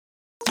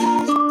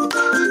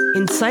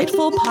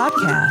Insightful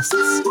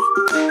podcasts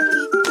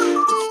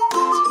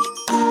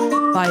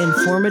by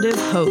informative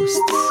hosts.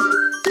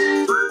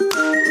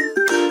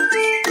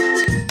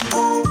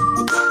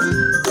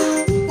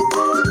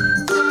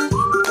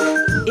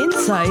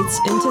 Insights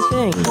into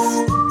Things,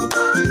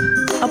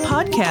 a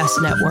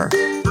podcast network.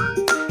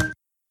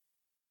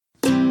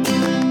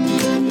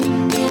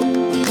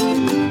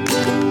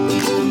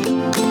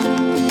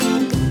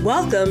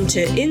 Welcome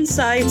to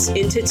Insights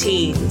into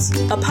Teens,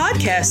 a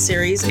podcast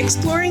series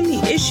exploring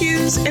the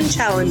issues and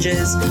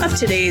challenges of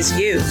today's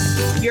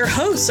youth. Your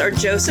hosts are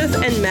Joseph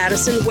and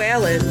Madison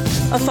Whalen,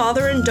 a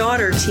father and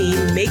daughter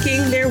team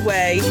making their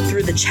way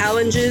through the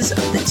challenges of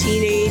the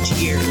teenage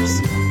years.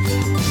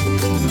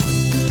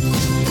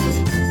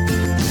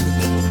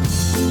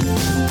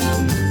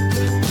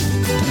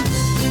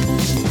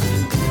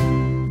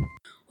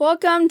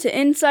 Welcome to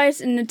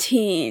Insights into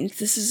Teens.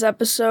 This is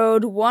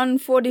episode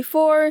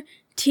 144,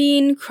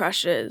 Teen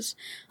Crushes.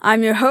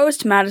 I'm your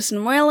host,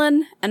 Madison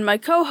Whalen, and my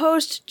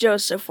co-host,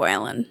 Joseph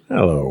Whalen.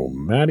 Hello,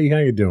 Maddie. How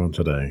you doing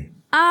today?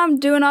 I'm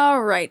doing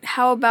all right.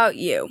 How about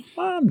you?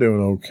 I'm doing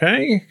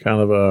okay.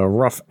 Kind of a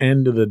rough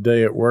end of the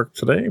day at work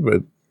today,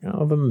 but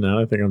other than that,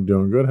 I think I'm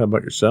doing good. How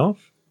about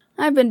yourself?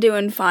 I've been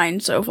doing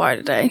fine so far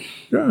today.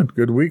 Good.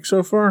 Good week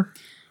so far?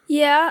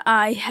 Yeah,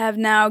 I have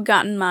now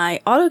gotten my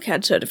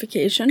AutoCAD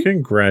certification.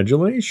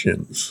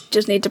 Congratulations.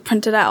 Just need to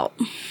print it out.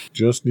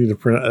 Just need to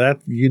print that.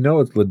 You know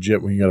it's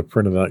legit when you got to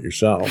print it out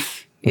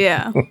yourself.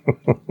 Yeah.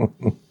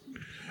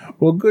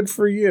 Well, good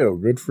for you.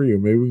 Good for you.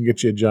 Maybe we can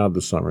get you a job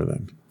this summer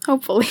then.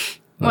 Hopefully.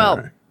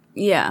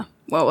 Yeah.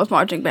 Well, with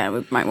marching band,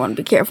 we might want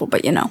to be careful,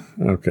 but you know.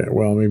 Okay.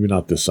 Well, maybe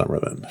not this summer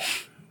then.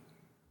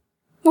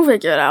 We'll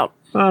figure it out.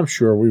 I'm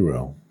sure we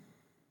will.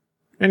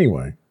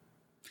 Anyway.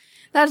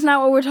 That's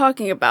not what we're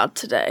talking about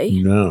today.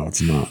 No,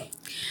 it's not.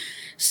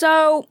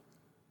 So,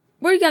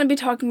 we're going to be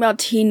talking about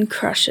teen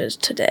crushes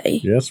today.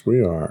 Yes,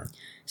 we are.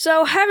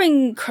 So,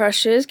 having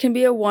crushes can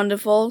be a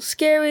wonderful,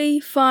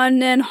 scary,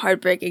 fun, and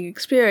heartbreaking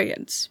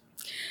experience.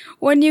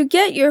 When you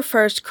get your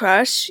first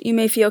crush, you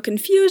may feel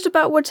confused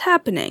about what's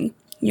happening.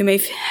 You may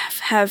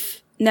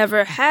have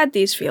never had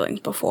these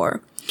feelings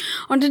before.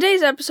 On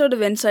today's episode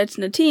of Insights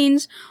into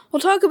Teens,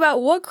 we'll talk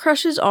about what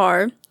crushes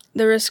are,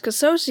 the risks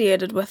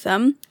associated with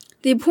them,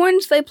 the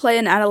importance they play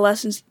in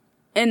adolescent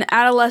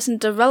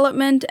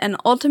development, and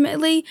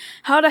ultimately,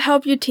 how to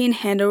help your teen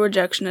handle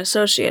rejection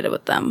associated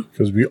with them.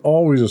 Because we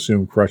always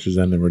assume crushes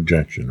end in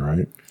rejection,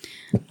 right?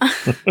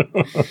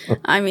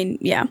 I mean,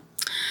 yeah.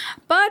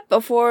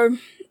 But first,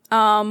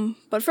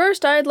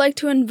 I'd like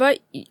to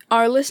invite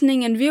our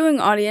listening and viewing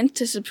audience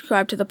to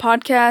subscribe to the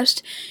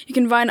podcast. You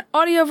can find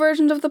audio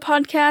versions of the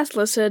podcast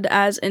listed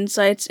as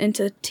Insights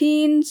into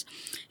Teens.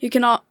 You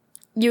can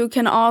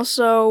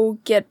also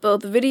get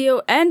both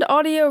video and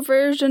audio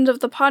versions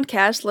of the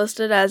podcast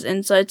listed as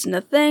Insights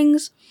into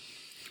Things.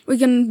 We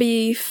can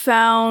be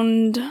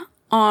found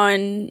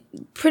on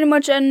pretty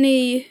much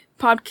any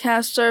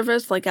podcast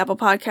service like Apple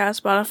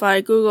Podcasts,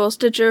 Spotify, Google,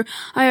 Stitcher,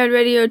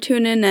 iHeartRadio,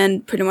 TuneIn,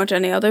 and pretty much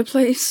any other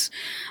place.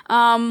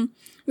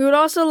 We would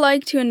also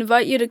like to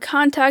invite you to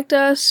contact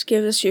us,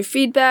 give us your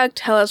feedback,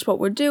 tell us what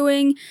we're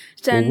doing.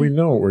 Well, we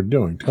know what we're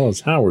doing. Tell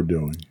us how we're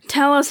doing.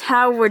 Tell us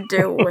how we're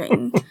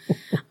doing.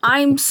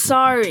 I'm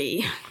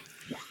sorry.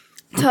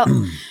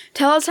 Tell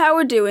us how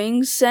we're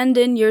doing. Send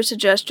in your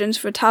suggestions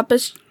for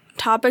topics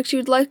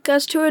you'd like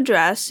us to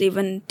address,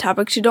 even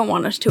topics you don't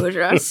want us to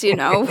address, you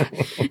know.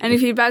 Any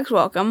feedback's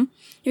welcome.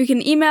 You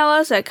can email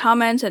us at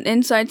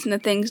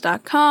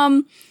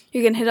comments@insightsintothings.com.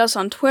 You can hit us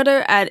on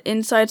Twitter at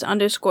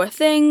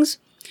insights_things.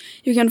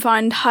 You can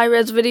find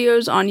high-res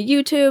videos on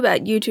YouTube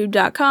at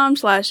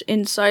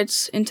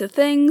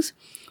youtube.com/insightsintothings.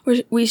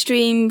 We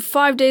stream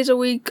 5 days a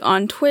week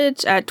on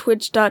Twitch at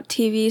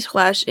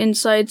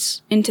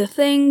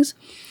twitch.tv/insightsintothings.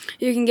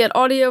 You can get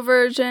audio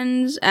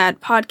versions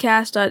at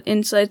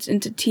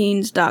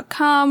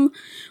podcast.insightsintoteens.com.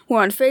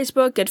 We're on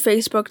Facebook at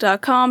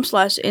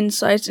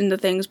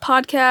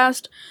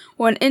facebook.com/insightsintothingspodcast.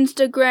 We're on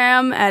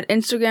Instagram at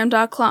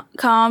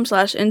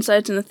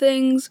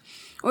instagram.com/insightsintothings.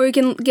 Or you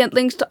can get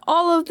links to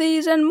all of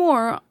these and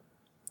more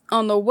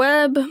on the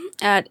web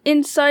at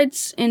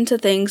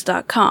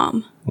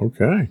insightsintothings.com.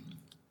 Okay.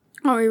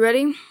 Are we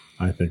ready?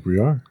 I think we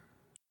are.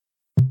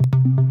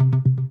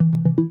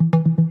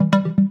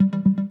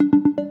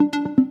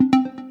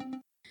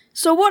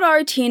 So what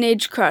are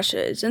teenage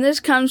crushes? And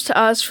this comes to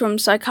us from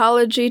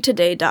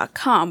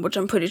psychologytoday.com, which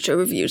I'm pretty sure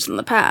we've used in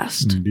the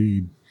past.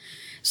 Indeed.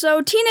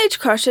 So teenage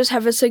crushes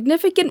have a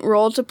significant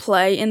role to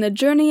play in the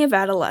journey of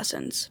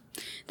adolescence.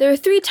 There are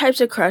 3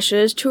 types of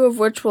crushes, 2 of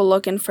which we'll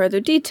look in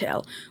further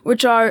detail,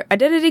 which are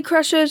identity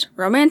crushes,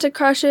 romantic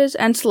crushes,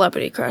 and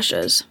celebrity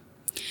crushes.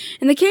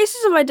 In the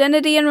cases of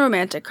identity and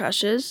romantic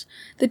crushes,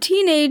 the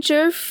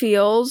teenager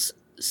feels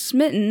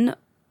smitten.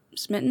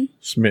 Smitten?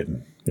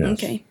 Smitten, yes.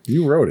 Okay.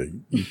 You wrote it.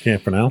 You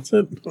can't pronounce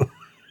it?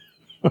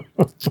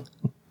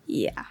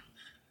 Yeah.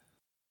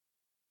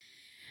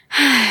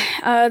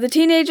 The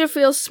teenager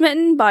feels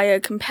smitten by a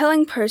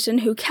compelling person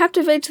who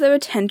captivates their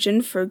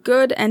attention for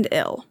good and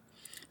ill.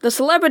 The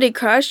celebrity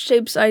crush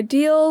shapes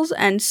ideals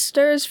and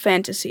stirs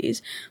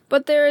fantasies,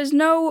 but there is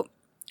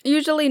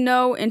usually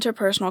no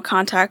interpersonal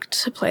contact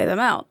to play them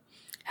out.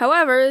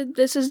 However,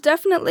 this is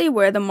definitely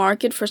where the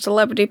market for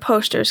celebrity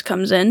posters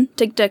comes in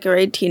to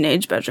decorate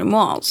teenage bedroom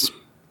walls.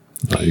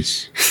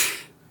 Nice.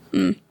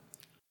 In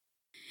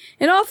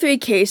all three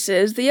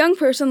cases, the young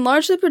person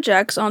largely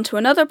projects onto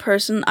another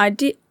person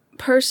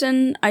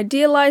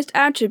idealized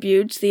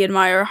attributes the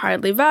admirer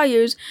highly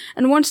values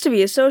and wants to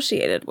be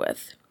associated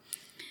with.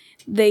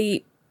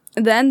 They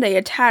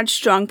attach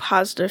strong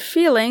positive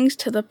feelings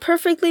to the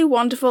perfectly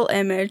wonderful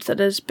image that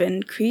has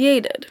been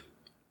created.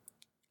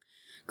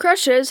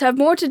 Crushes have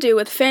more to do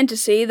with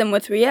fantasy than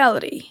with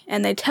reality,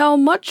 and they tell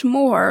much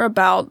more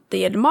about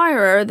the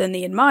admirer than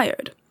the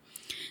admired.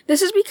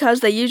 This is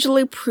because they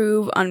usually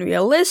prove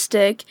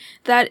unrealistic,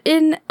 that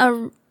in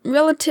a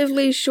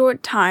relatively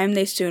short time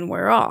they soon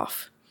wear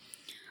off.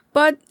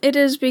 But it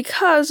is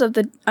because of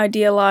the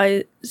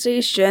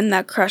idealization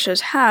that crushes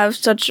have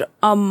such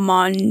a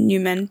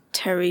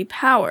momentary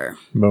power.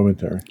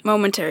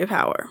 Momentary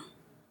power.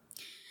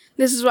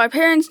 This is why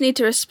parents need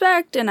to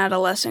respect an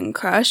adolescent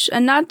crush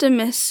and not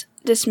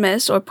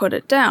dismiss or put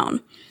it down.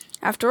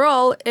 After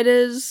all, it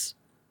is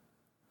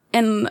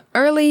an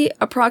early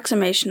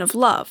approximation of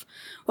love.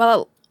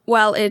 While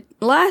it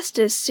lasts,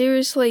 it is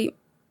seriously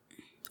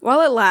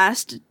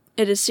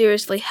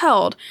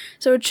held,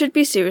 so it should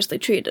be seriously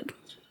treated.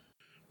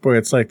 Boy,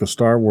 it's like the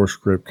Star Wars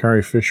script.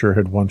 Carrie Fisher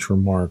had once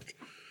remarked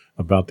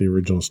about the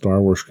original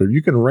Star Wars script.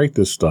 You can write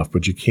this stuff,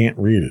 but you can't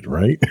read it,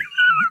 right?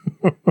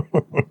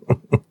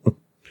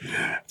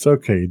 It's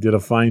okay. You did a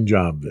fine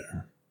job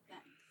there.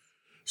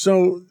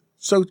 So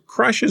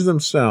crushes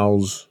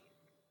themselves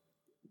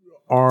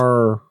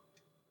are,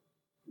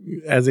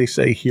 as they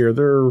say here,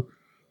 they're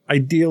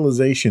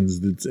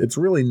idealizations. It's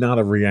really not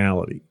a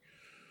reality.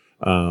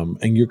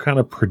 And you're kind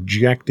of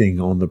projecting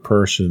on the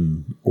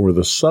person or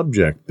the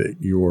subject that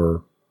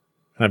you're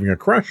having a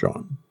crush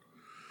on.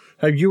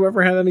 Have you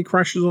ever had any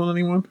crushes on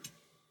anyone?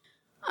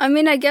 I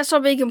mean, I guess I'll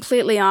be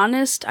completely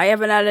honest. I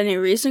haven't had any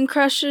recent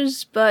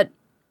crushes, but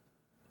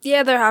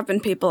yeah, there have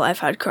been people I've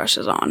had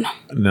crushes on.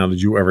 Now,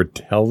 did you ever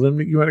tell them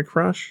that you had a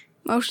crush?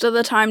 Most of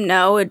the time,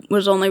 no. It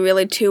was only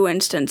really 2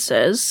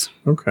 instances.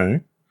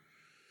 Okay.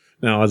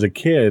 Now, as a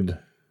kid,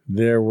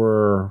 there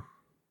were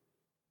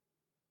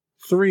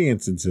 3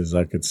 instances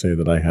I could say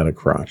that I had a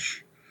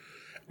crush.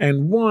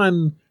 And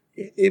one,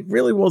 it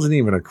really wasn't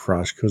even a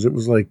crush because it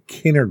was like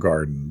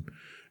kindergarten.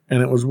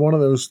 And it was one of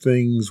those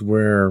things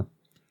where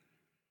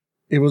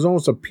it was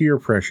almost a peer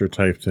pressure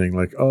type thing.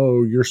 Like,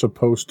 oh, you're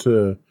supposed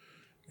to,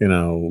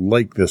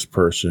 like this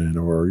person,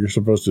 or you're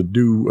supposed to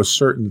do a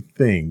certain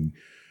thing.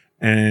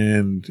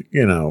 And,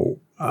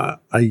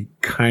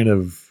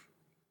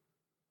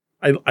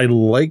 I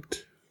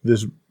liked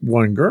this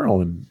one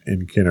girl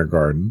in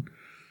kindergarten.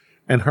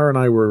 And her and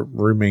I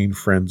remained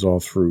friends all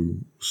through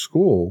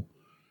school.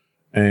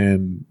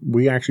 And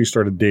we actually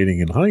started dating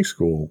in high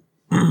school.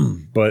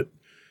 But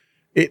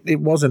it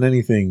wasn't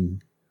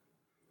anything.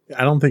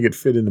 I don't think it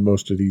fit into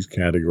most of these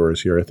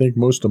categories here. I think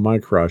most of my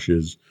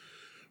crushes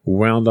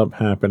wound up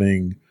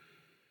happening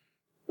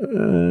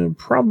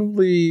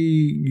probably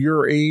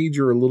your age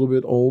or a little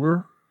bit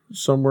older.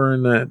 Somewhere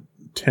in that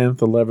 10th,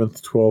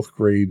 11th, 12th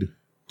grade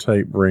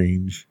type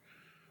range.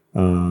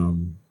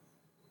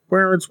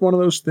 Where it's one of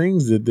those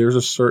things that there's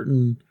a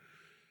certain,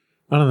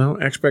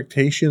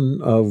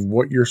 expectation of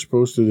what you're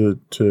supposed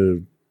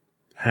to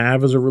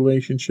have as a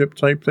relationship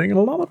type thing. And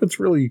a lot of it's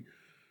really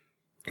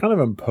kind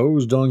of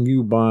imposed on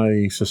you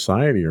by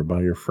society or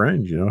by your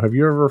friends. Have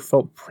you ever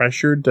felt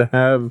pressured to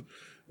have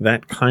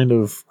that kind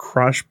of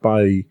crush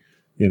by,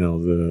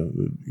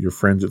 your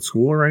friends at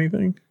school or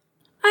anything?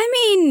 I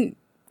mean,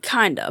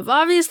 kind of.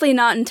 Obviously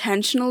not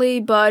intentionally,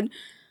 but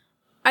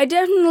I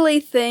definitely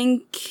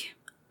think,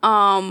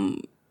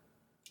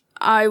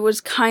 I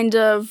was kind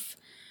of,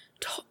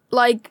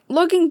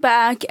 looking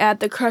back at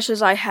the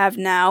crushes I have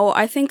now,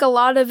 I think a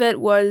lot of it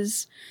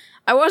was,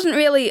 I wasn't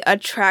really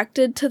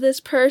attracted to this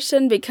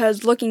person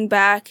because looking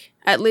back,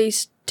 at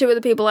least 2 of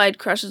the people I had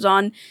crushes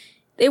on,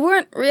 they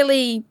weren't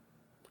really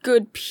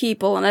good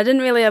people, and I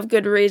didn't really have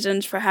good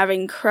reasons for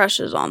having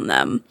crushes on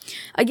them.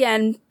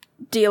 Again,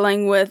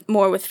 dealing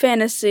more with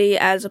fantasy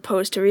as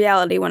opposed to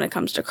reality when it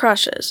comes to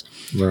crushes.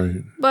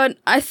 Right. But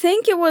I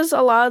think it was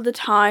a lot of the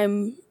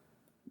time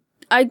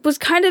I was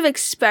kind of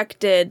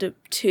expected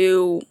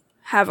to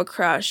have a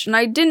crush, and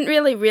I didn't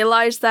really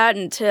realize that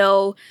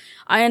until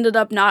I ended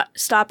up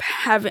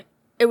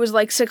it was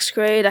like 6th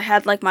grade, I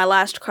had my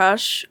last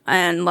crush,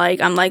 and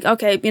I'm like,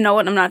 okay, you know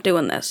what, I'm not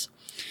doing this.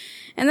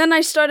 And then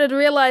I started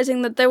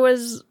realizing that there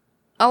was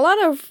a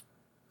lot of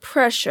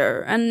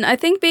pressure, and I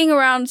think being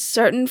around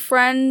certain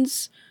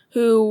friends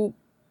who,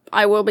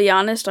 I will be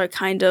honest, are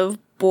kind of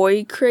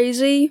boy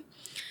crazy,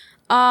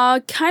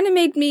 kind of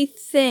made me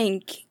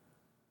think,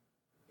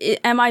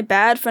 am I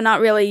bad for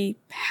not really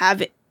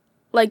having,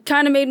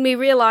 kind of made me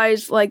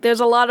realize,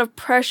 there's a lot of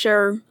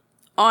pressure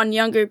on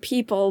younger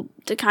people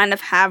to kind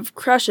of have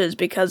crushes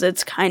because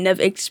it's kind of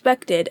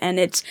expected and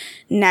it's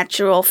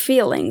natural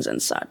feelings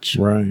and such.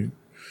 Right.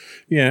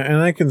 Yeah,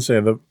 and I can say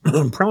that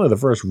probably the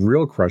first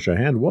real crush I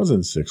had was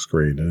in 6th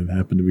grade, and it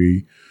happened to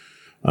be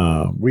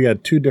we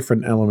had 2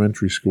 different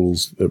elementary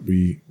schools that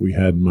we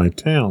had in my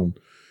town,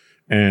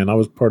 and I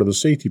was part of the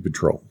safety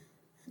patrol.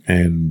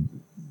 And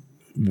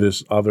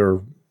this other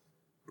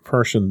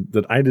person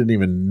that I didn't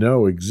even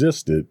know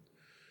existed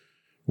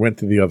went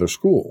to the other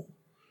school.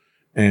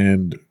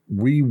 And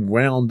we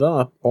wound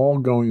up all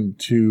going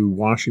to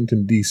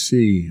Washington,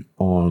 D.C.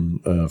 on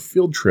a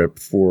field trip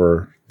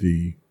for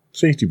the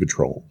safety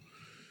patrol.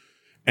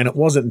 And it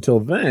wasn't until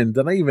then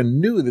that I even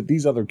knew that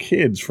these other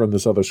kids from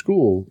this other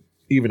school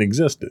even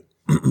existed.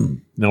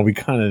 Now, we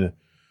kind of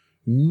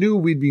knew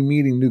we'd be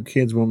meeting new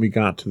kids when we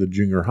got to the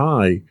junior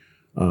high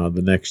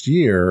the next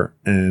year.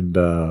 And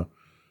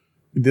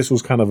this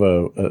was kind of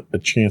a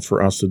chance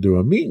for us to do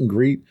a meet and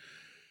greet.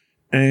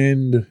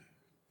 And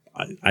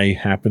I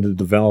happened to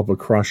develop a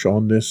crush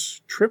on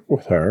this trip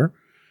with her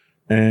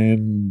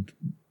and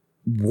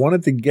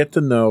wanted to get to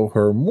know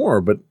her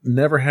more, but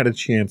never had a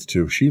chance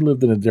to. She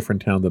lived in a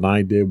different town than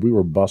I did. We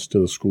were bused to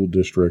the school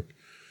district.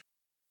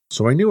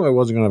 So I knew I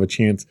wasn't going to have a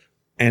chance.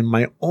 And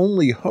my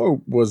only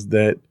hope was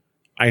that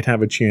I'd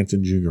have a chance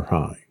in junior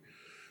high.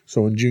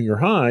 So in junior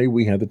high,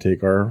 we had to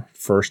take our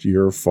first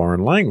year of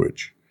foreign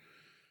language.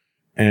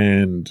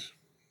 And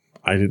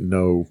I didn't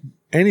know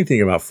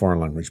anything about foreign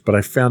language, but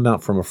I found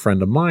out from a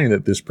friend of mine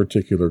that this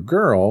particular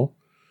girl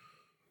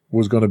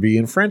was going to be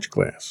in French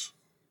class.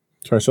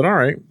 So I said, all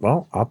right,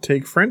 well, I'll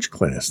take French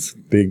class.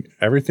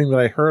 Everything that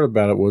I heard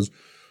about it was,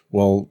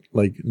 well,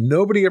 like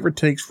nobody ever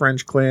takes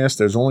French class.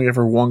 There's only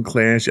ever one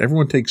class.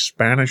 Everyone takes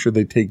Spanish or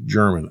they take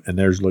German, and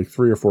there's like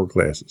 3 or 4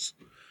 classes.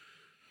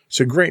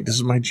 So great, this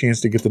is my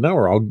chance to get to know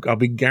her. I'll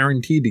be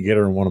guaranteed to get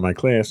her in one of my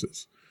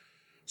classes.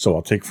 So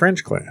I'll take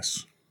French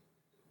class.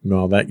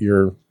 Now that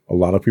year, a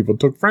lot of people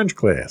took French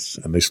class,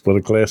 and they split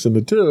a class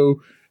into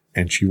 2,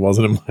 and she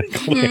wasn't in my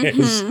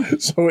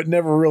class. So it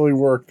never really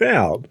worked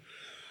out.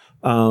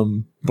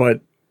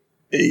 But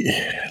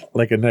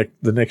like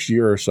the next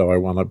year or so, I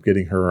wound up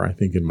getting her, I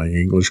think, in my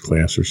English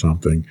class or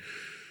something.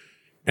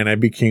 And I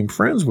became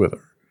friends with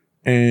her.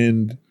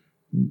 And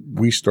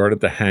we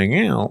started to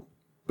hang out,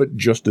 but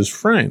just as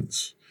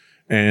friends.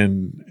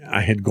 And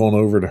I had gone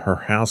over to her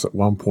house at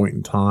one point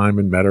in time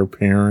and met her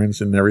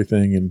parents and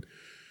everything. And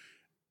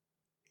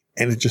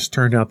it just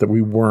turned out that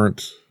we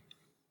weren't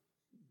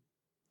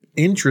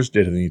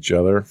interested in each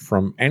other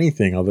from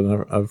anything other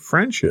than a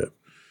friendship.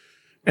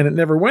 And it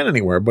never went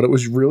anywhere, but it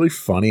was really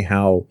funny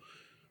how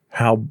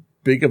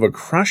big of a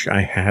crush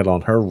I had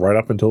on her right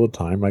up until the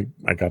time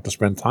I got to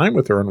spend time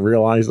with her and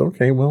realized,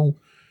 okay, well,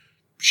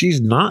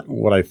 she's not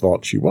what I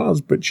thought she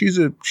was, but she's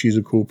a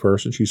cool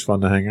person. She's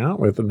fun to hang out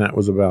with, and that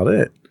was about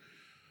it.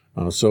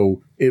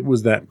 So it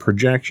was that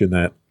projection,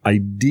 that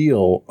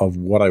ideal of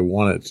what I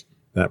wanted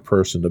that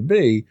person to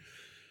be.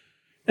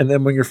 And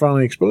then when you're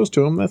finally exposed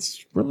to them,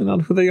 that's really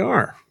not who they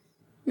are.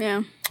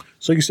 Yeah.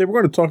 So you say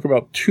we're going to talk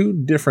about 2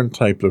 different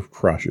types of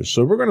crushes.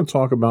 So we're going to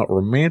talk about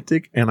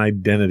romantic and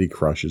identity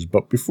crushes.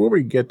 But before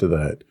we get to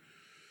that,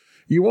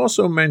 you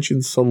also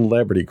mentioned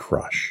celebrity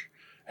crush.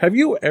 Have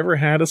you ever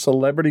had a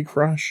celebrity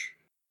crush?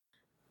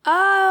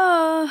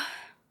 To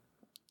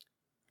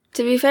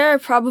be fair, I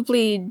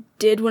probably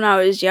did when I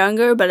was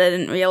younger, but I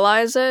didn't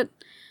realize it.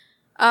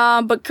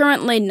 But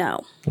currently,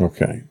 no.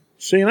 Okay.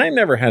 See, and I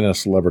never had a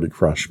celebrity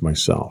crush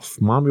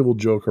myself. Mommy will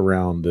joke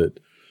around that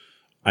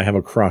I have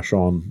a crush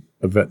on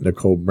Yvette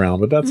Nicole Brown,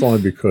 but that's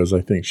only because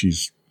I think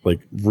she's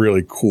like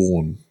really cool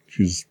and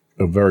she's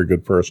a very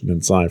good person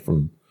inside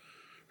from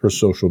her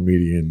social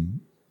media and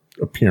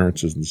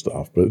appearances and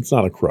stuff, but it's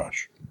not a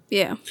crush.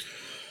 Yeah.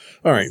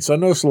 All right, so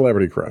no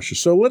celebrity crushes.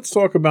 So let's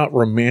talk about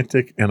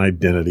romantic and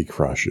identity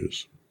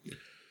crushes.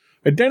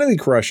 Identity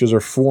crushes are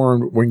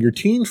formed when your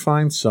teen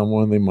finds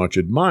someone they much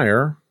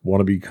admire, want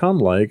to become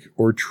like,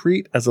 or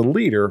treat as a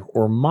leader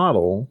or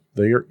model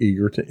they are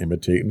eager to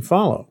imitate and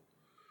follow.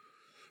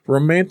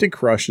 Romantic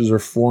crushes are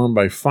formed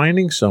by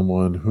finding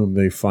someone whom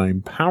they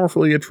find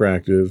powerfully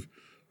attractive,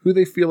 who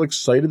they feel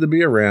excited to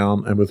be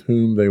around, and with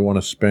whom they want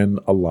to spend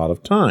a lot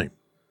of time.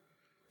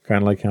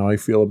 Kind of like how I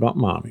feel about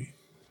Mommy.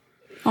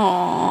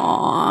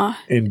 Aww.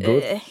 In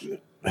both...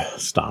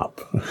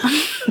 Stop.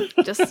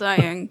 Just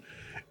saying.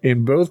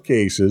 In both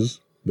cases,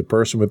 the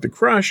person with the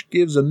crush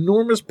gives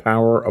enormous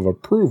power of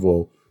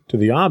approval to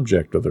the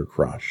object of their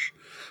crush,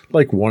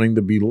 like wanting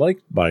to be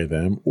liked by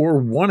them or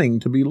wanting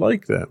to be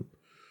like them,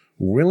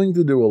 willing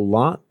to do a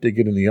lot to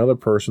get in the other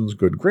person's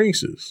good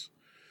graces.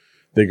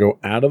 They go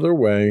out of their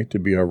way to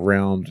be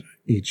around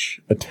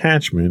each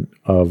attachment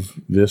of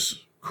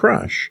this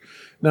crush.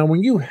 Now,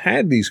 when you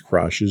had these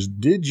crushes,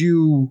 did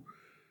you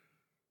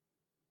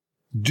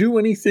do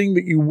anything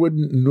that you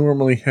wouldn't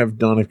normally have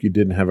done if you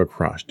didn't have a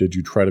crush? Did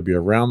you try to be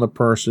around the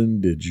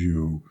person? Did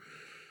you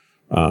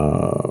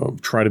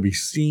try to be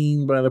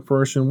seen by the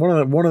person?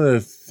 One of the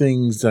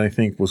things that I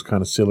think was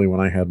kind of silly when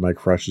I had my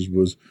crushes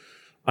was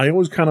I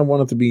always kind of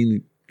wanted to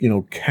be,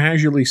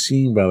 casually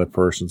seen by the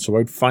person. So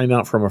I'd find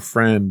out from a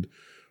friend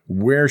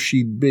where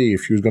she'd be,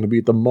 if she was going to be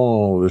at the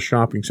mall or the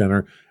shopping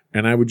center,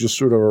 and I would just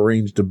sort of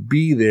arrange to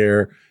be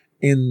there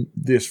in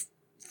this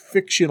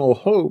fictional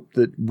hope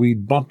that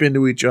we'd bump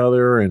into each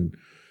other and,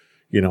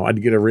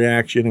 I'd get a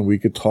reaction and we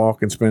could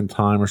talk and spend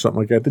time or something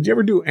like that. Did you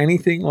ever do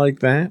anything like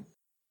that?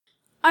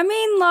 I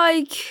mean,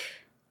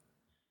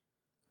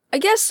 I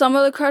guess some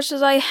of the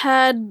crushes I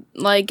had,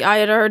 I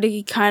had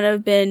already kind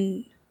of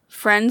been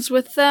friends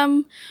with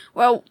them.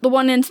 Well, the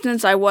one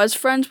instance I was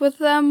friends with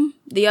them.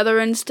 The other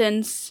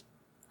instance,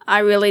 I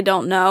really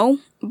don't know.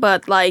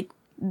 But,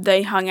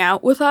 they hung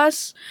out with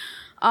us.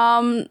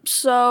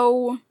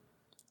 So,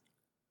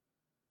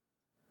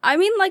 I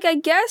mean, I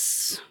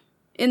guess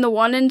in the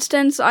one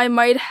instance, I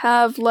might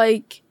have,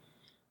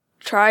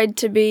 tried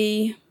to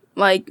be,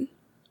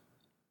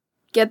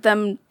 get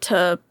them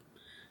to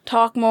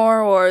talk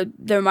more, or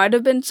there might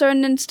have been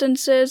certain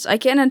instances. I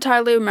can't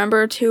entirely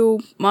remember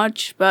too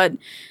much, but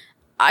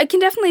I can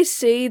definitely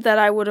see that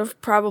I would have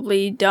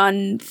probably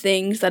done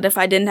things that if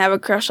I didn't have a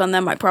crush on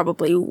them, I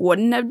probably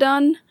wouldn't have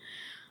done.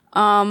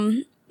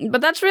 But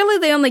that's really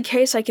the only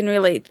case I can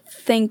really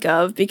think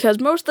of, because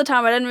most of the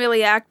time I didn't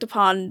really act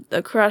upon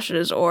the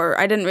crushes, or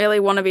I didn't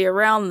really want to be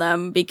around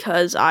them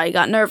because I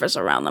got nervous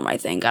around them, I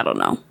think. I don't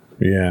know.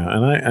 Yeah,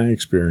 and I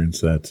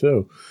experienced that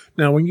too.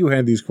 Now, when you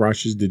had these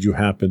crushes, did you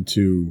happen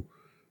to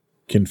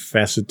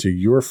confess it to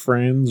your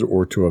friends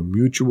or to a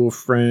mutual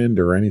friend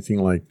or anything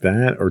like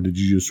that? Or did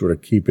you just sort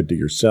of keep it to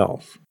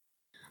yourself?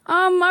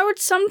 I would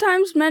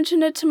sometimes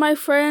mention it to my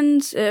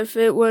friends if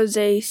it was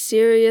a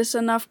serious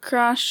enough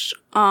crush.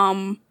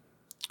 Some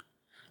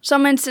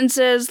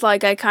instances, I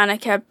kind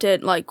of kept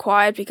it,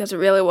 quiet because it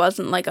really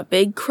wasn't, a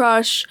big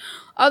crush.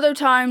 Other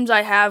times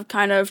I have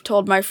kind of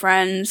told my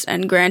friends,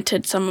 and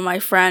granted some of my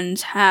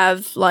friends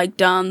have,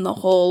 done the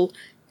whole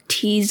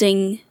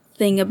teasing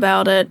thing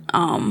about it.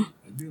 And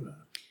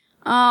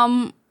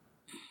I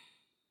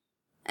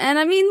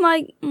mean,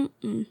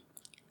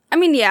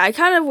 yeah, I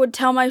kind of would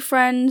tell my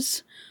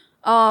friends,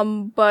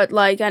 but,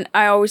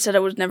 I always said I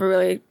was never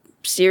really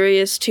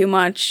serious too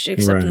much,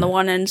 except in the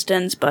one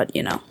instance, but,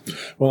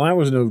 Well, I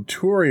was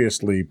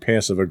notoriously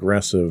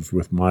passive-aggressive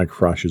with my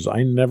crushes.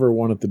 I never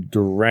wanted to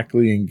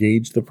directly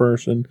engage the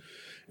person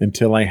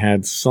until I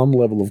had some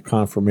level of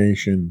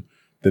confirmation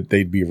that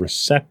they'd be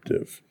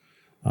receptive.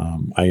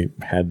 I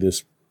had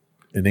this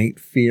innate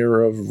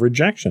fear of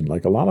rejection,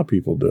 like a lot of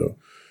people do.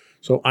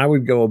 So I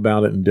would go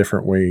about it in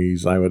different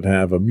ways. I would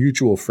have a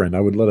mutual friend.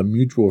 I would let a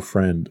mutual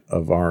friend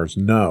of ours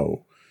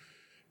know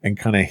and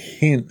kind of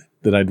hint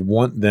that I'd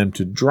want them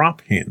to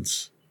drop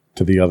hints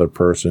to the other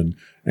person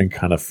and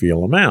kind of feel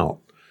them out.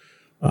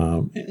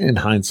 In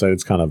hindsight,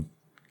 it's kind of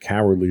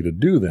cowardly to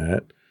do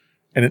that,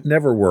 and it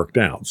never worked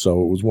out.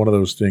 So it was one of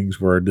those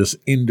things where this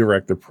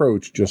indirect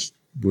approach just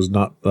was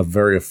not a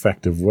very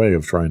effective way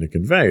of trying to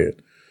convey it.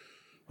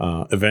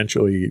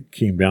 Eventually, it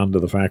came down to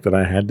the fact that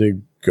I had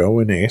to go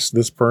and ask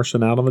this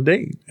person out on a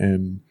date,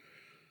 and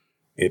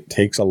it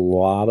takes a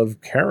lot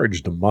of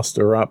courage to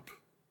muster up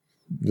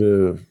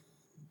the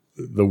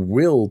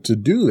will to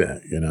do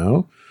that,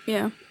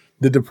 Yeah.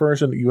 Did the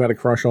person that you had a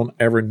crush on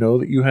ever know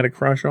that you had a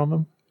crush on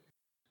them?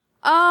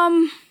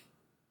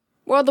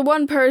 Well, the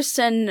one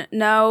person,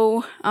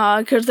 no,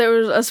 because there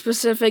was a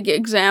specific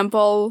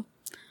example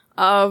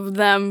of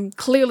them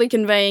clearly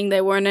conveying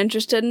they weren't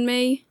interested in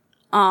me,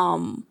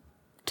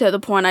 to the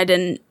point I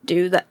didn't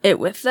do it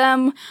with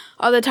them.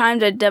 Other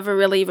times I'd never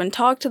really even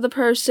talked to the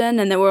person,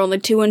 and there were only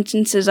 2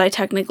 instances I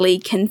technically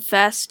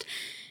confessed,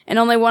 and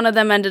only one of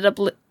them ended up,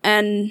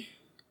 and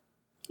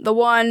the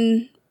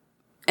one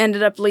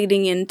ended up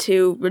leading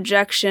into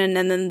rejection,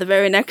 and then the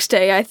very next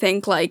day, I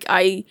think,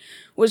 I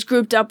was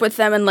grouped up with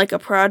them in, a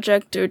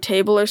project or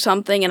table or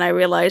something, and I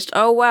realized,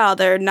 oh, wow,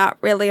 they're not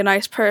really a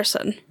nice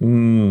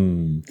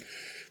person.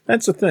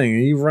 That's the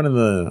thing. You run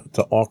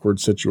into awkward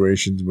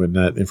situations when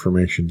that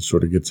information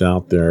sort of gets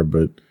out there,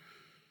 but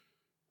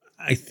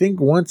I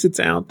think once it's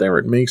out there,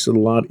 it makes it a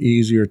lot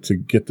easier to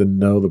get to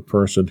know the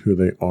person who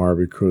they are,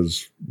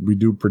 because we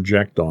do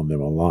project on them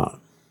a lot.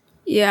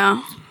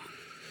 Yeah.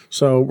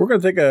 So we're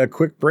going to take a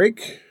quick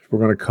break. We're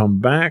going to come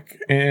back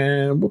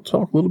and we'll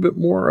talk a little bit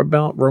more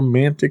about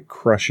romantic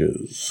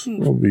crushes.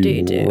 We'll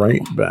be right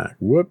back.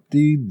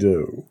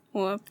 Whoop-dee-doo.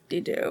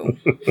 Whoop-dee-doo.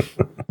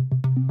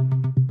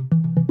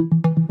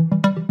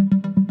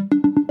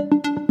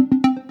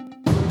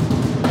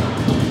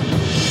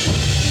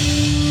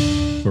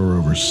 For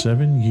over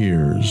 7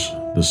 years,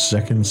 the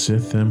Second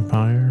Sith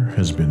Empire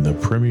has been the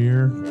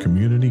premier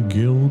community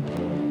guild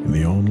in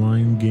the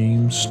online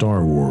game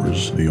Star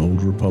Wars: The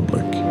Old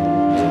Republic.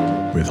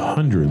 With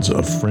hundreds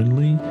of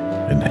friendly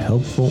and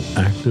helpful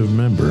active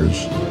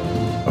members,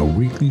 a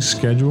weekly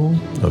schedule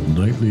of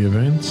nightly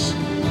events,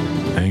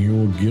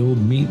 annual guild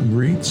meet and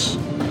greets,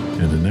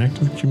 and an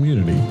active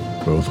community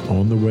both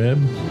on the web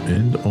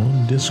and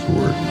on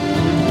Discord.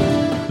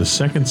 The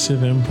Second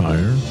Sith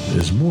Empire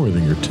is more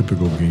than your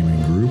typical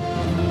gaming group.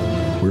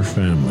 We're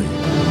family.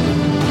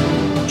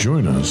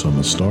 Join us on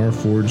the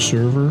Starforge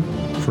server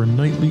for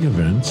nightly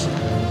events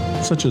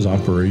such as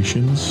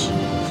operations,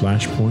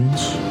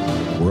 flashpoints,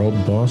 world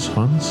boss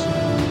hunts,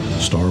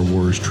 Star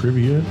Wars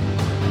trivia,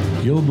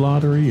 guild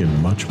lottery,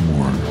 and much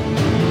more.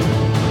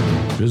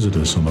 Visit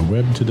us on the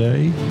web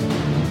today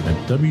at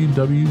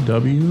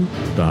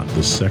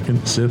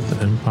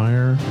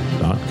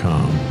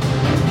www.thesecondsithempire.com.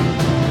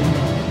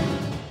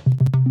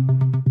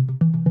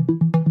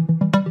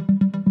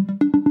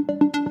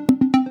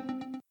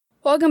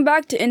 Welcome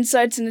back to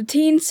Insights into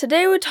Teens.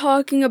 Today we're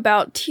talking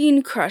about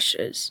teen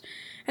crushes.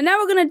 And now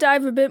we're going to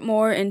dive a bit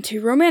more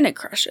into romantic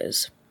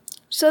crushes.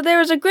 So there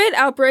was a great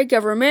outbreak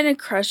of romantic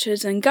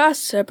crushes and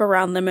gossip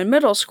around them in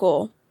middle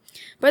school.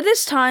 By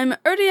this time,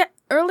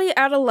 early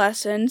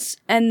adolescence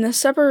and the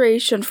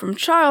separation from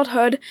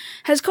childhood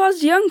has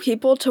caused young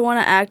people to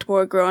want to act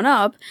more grown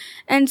up,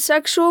 and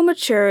sexual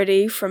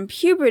maturity from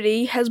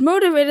puberty has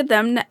motivated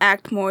them to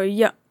act more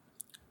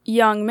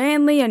young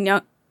manly and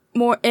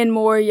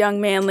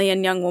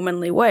young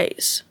womanly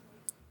ways.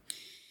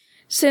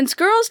 Since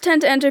girls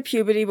tend to enter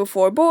puberty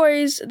before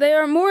boys, they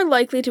are more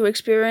likely to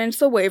experience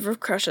the wave of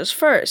crushes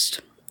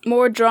first.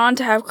 More drawn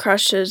to have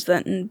crushes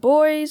than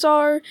boys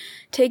are,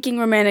 taking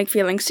romantic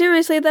feelings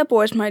seriously that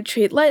boys might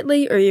treat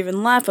lightly or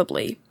even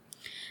laughably.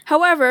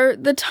 However,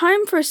 the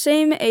time for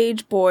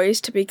same-age boys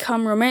to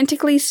become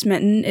romantically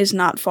smitten is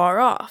not far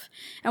off,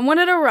 and when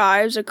it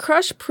arrives, a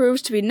crush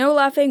proves to be no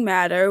laughing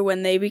matter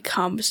when they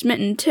become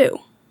smitten too.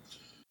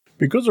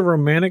 Because a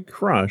romantic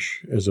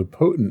crush is a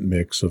potent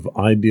mix of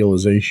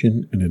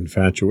idealization and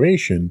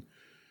infatuation,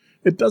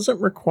 it doesn't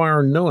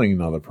require knowing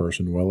another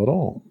person well at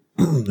all.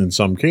 In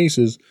some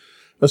cases,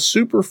 a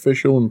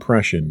superficial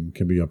impression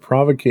can be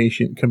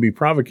provocation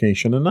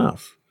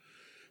enough.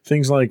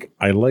 Things like,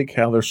 I like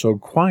how they're so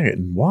quiet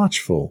and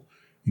watchful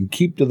and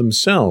keep to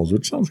themselves,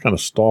 which sounds kind of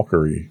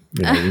stalkery,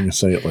 when you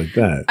say it like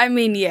that. I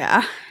mean,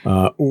 yeah.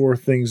 Or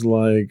things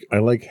like, I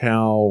like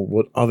how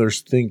what others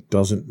think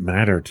doesn't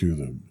matter to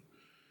them.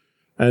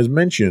 As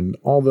mentioned,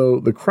 although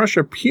the crush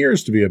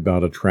appears to be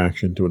about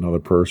attraction to another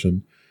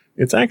person,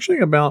 it's actually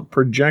about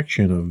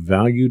projection of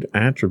valued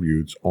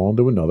attributes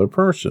onto another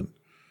person,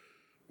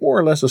 more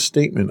or less a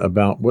statement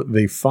about what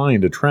they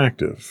find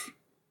attractive.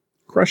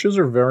 Crushes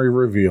are very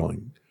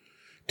revealing.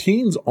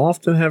 Teens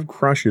often have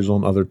crushes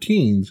on other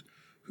teens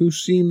who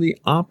seem the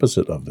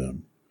opposite of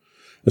them.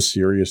 A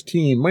serious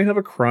teen might have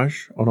a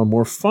crush on a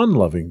more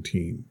fun-loving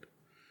teen.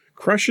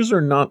 Crushes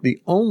are not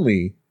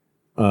only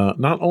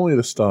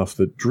the stuff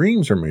that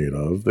dreams are made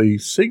of, they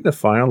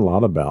signify a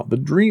lot about the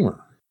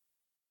dreamer.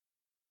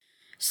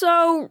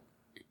 So,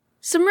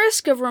 some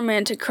risk of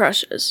romantic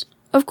crushes.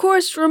 Of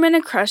course,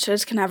 romantic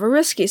crushes can have a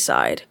risky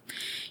side.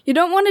 You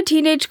don't want a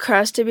teenage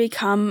crush to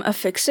become a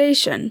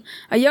fixation,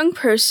 a young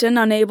person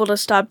unable to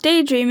stop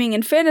daydreaming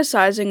and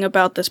fantasizing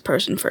about this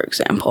person, for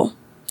example.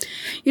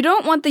 You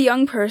don't want the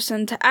young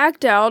person to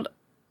act out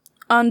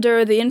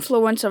under the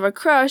influence of a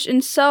crush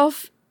in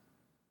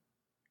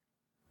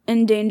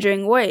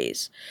self-endangering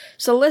ways,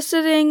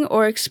 soliciting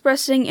or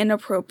expressing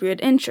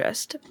inappropriate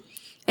interest.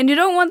 And you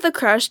don't want the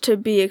crush to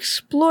be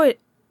exploited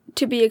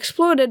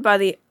by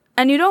the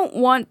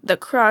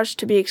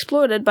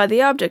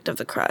object of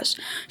the crush,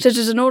 such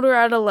as an older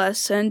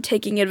adolescent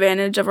taking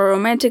advantage of a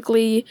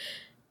romantically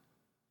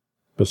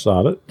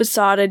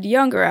besotted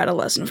younger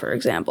adolescent, for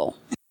example.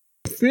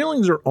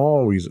 Feelings are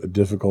always a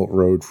difficult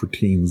road for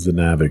teens to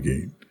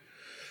navigate.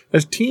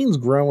 As teens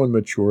grow and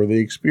mature, they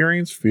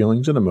experience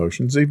feelings and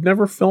emotions they've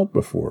never felt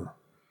before.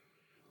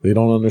 They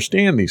don't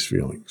understand these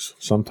feelings.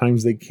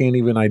 Sometimes they can't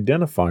even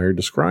identify or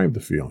describe the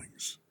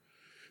feelings.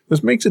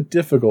 This makes it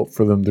difficult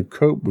for them to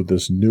cope with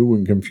this new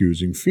and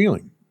confusing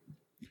feeling.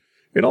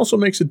 It also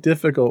makes it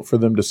difficult for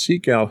them to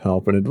seek out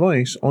help and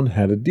advice on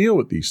how to deal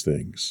with these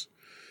things.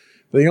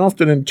 They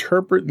often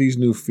interpret these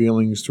new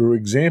feelings through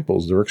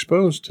examples they're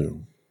exposed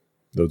to.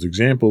 Those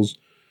examples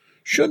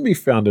should be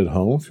found at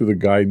home through the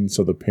guidance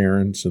of the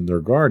parents and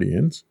their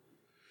guardians.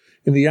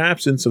 In the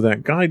absence of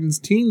that guidance,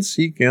 teens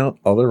seek out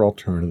other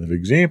alternative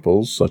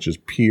examples, such as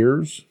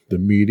peers, the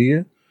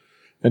media,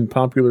 and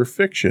popular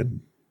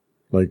fiction,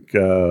 like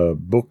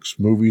books,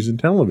 movies, and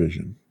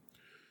television.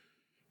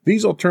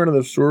 These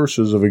alternative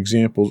sources of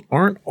examples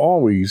aren't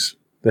always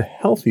the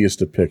healthiest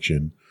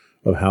depiction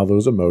of how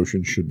those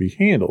emotions should be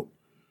handled.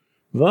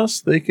 Thus,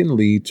 they can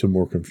lead to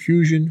more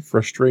confusion,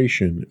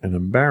 frustration, and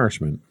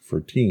embarrassment for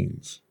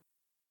teens.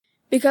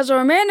 Because a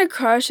romantic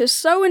crush is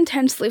so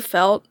intensely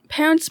felt,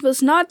 parents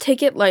must not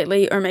take it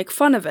lightly or make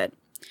fun of it.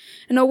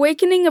 An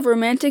awakening of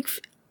romantic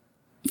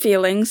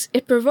feelings,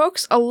 it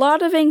provokes a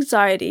lot of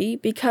anxiety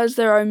because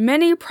there are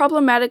many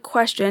problematic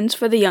questions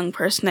for the young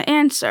person to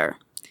answer.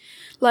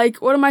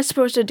 Like, what am I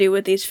supposed to do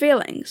with these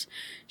feelings?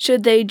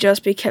 Should they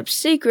just be kept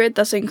secret,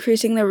 thus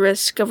increasing the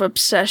risk of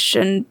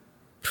obsession,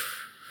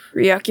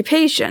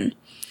 preoccupation?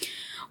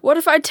 What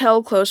if I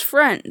tell close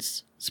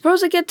friends?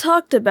 Suppose I get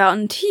talked about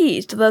and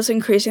teased, thus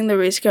increasing the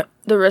risk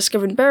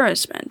of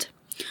embarrassment.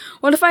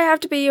 What if I have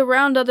to be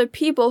around other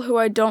people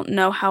who don't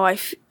know how I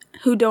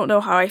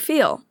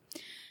feel?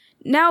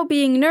 Now,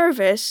 being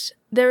nervous,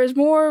 there is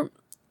more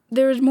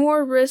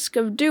risk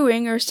of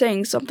doing or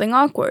saying something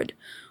awkward.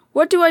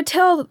 What do I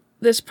tell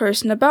this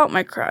person about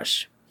my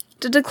crush?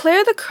 To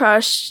declare the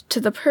crush to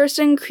the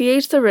person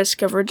creates the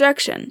risk of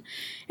rejection.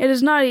 It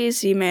is not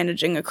easy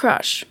managing a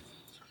crush.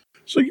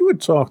 So you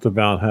had talked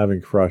about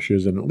having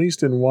crushes, and at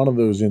least in one of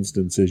those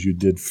instances, you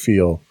did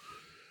feel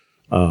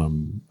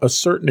a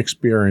certain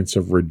experience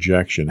of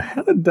rejection.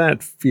 How did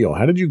that feel?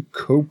 How did you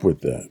cope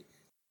with that?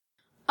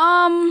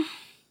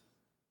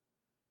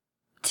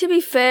 To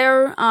be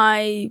fair,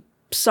 I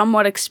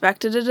somewhat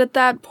expected it at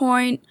that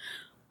point.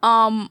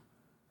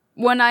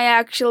 When I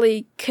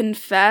actually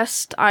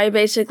confessed, I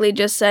basically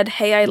just said,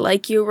 "Hey, I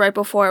like you," right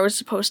before I was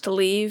supposed to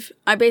leave.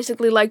 I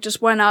basically,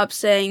 just went up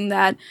saying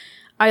that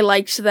I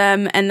liked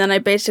them, and then I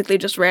basically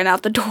just ran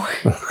out the door.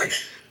 Okay.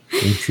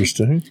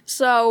 Interesting.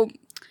 So,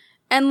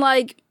 and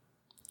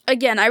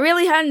again, I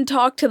really hadn't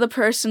talked to the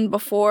person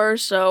before,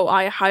 so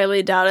I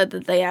highly doubted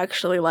that they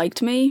actually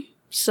liked me.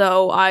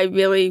 So I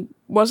really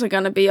wasn't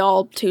going to be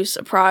all too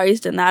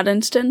surprised in that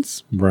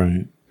instance.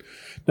 Right.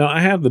 Now, I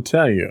have to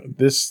tell you,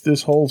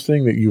 this whole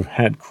thing that you've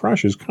had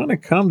crushes kind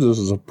of comes as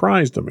a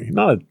surprise to me.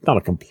 Not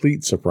a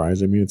complete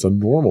surprise. I mean, it's a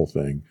normal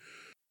thing.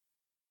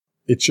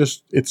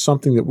 It's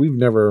something that we've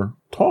never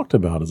talked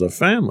about as a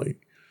family.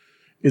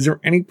 Is there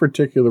any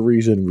particular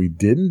reason we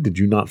didn't? Did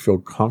you not feel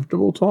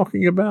comfortable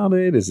talking about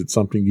it? Is it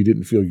something you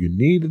didn't feel you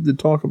needed to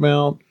talk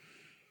about?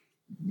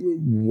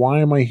 Why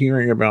am I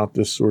hearing about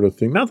this sort of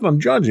thing? Not that I'm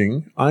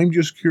judging. I'm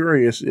just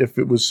curious if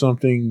it was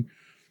something.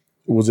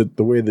 Was it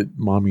the way that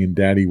mommy and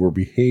daddy were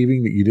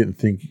behaving that you didn't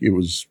think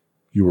you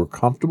were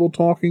comfortable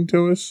talking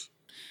to us?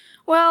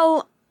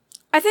 Well,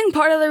 I think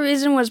part of the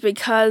reason was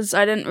because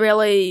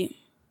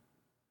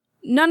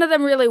none of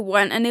them really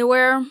went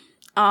anywhere.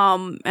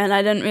 And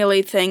I didn't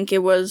really think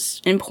it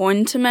was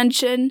important to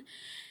mention.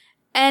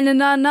 And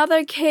in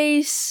another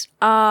case,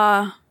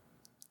 I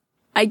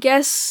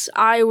guess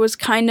I was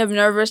kind of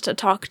nervous to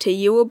talk to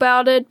you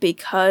about it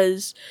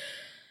because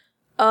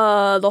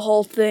the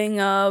whole thing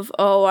of,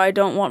 I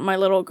don't want my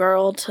little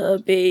girl to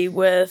be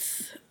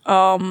with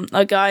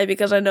a guy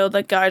because I know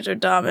that guys are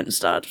dumb and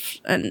stuff,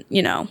 and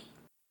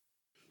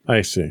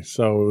I see.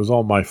 So it was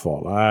all my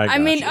fault. I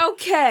mean,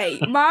 okay,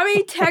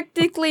 Mommy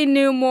technically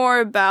knew more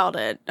about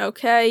it,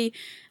 okay?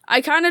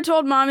 I kind of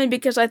told Mommy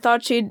because I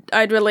thought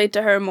I'd relate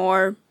to her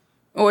more,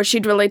 or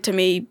she'd relate to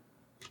me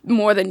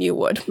more than you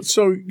would.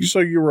 So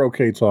you were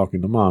okay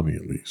talking to Mommy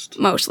at least?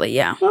 Mostly,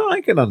 yeah. Well,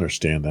 I can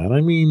understand that.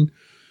 I mean,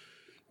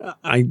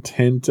 I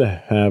tend to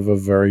have a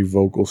very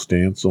vocal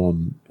stance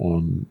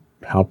on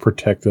how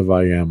protective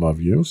I am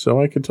of you,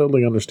 so I can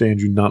totally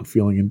understand you not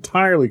feeling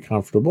entirely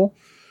comfortable.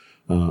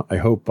 I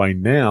hope by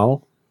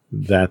now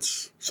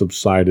that's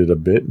subsided a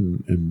bit,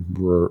 and I'm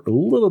a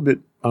little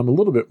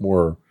bit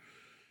more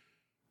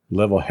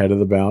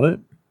level-headed about it.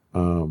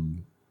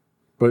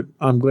 But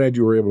I'm glad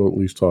you were able to at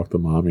least talk to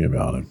Mommy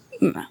about it.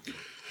 Mm.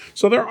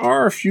 So there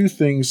are a few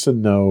things to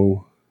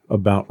know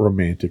about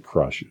romantic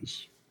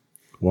crushes.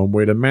 One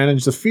way to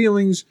manage the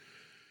feelings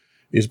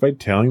is by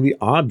telling the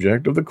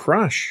object of the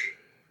crush.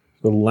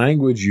 The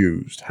language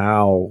used,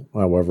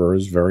 however,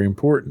 is very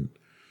important.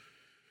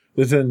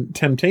 The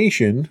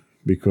temptation,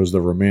 because the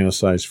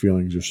romanticized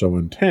feelings are so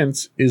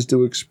intense, is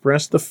to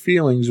express the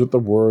feelings with the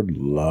word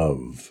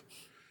love.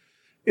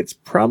 It's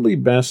probably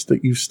best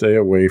that you stay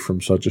away from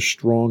such a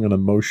strong and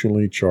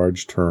emotionally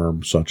charged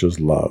term such as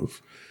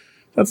love.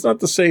 That's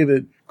not to say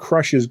that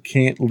crushes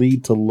can't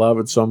lead to love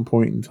at some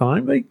point in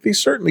time. They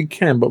certainly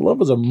can, but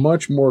love is a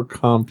much more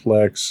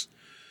complex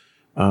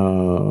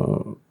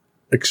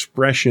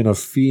expression of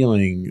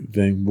feeling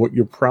than what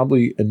you're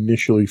probably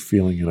initially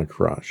feeling in a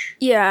crush.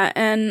 Yeah,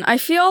 and I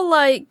feel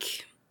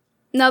like,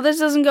 now this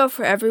doesn't go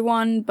for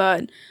everyone,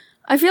 but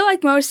I feel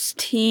like most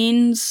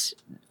teens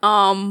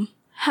don't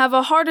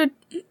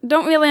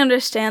really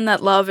understand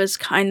that love is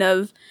kind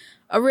of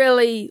a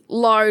really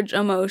large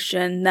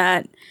emotion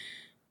that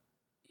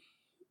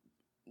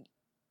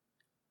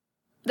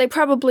they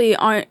probably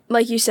aren't,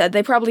 like you said,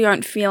 they probably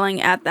aren't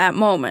feeling at that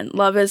moment.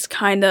 Love is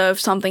kind of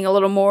something a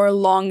little more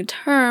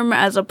long-term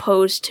as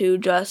opposed to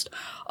just,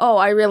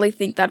 I really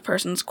think that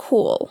person's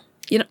cool.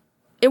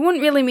 It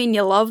wouldn't really mean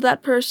you love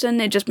that person,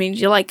 it just means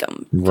you like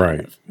them.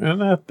 Right.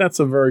 And that's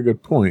a very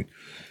good point.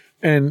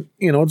 And,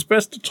 it's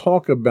best to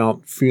talk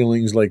about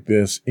feelings like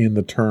this in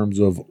the terms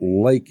of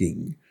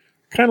liking.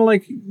 Kind of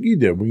like you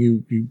did when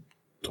you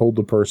told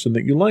the person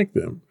that you like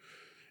them.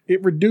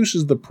 It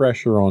reduces the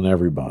pressure on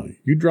everybody.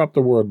 You drop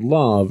the word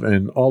love,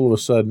 and all of a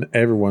sudden,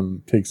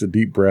 everyone takes a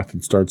deep breath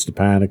and starts to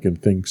panic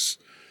and thinks,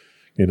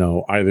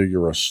 either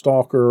you're a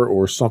stalker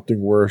or something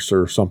worse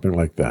or something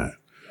like that.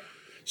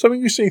 So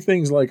when you say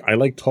things like, I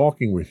like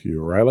talking with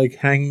you, or I like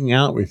hanging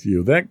out with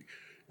you, that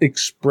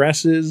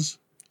expresses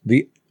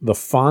the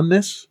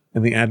fondness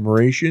and the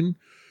admiration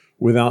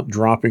without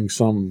dropping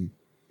some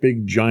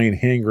big giant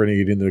hand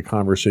grenade into the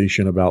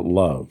conversation about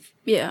love.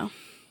 Yeah.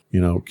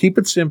 Keep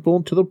it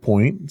simple, to the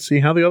point, and see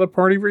how the other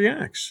party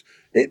reacts.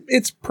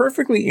 It's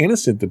perfectly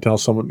innocent to tell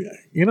someone,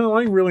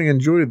 I really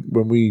enjoyed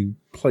when we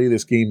play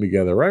this game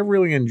together. I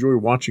really enjoy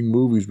watching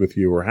movies with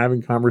you or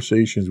having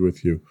conversations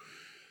with you.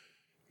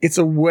 It's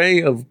a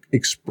way of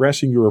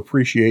expressing your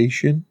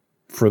appreciation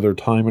for their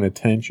time and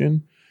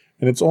attention.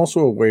 And it's also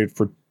a way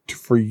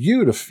for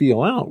you to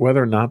feel out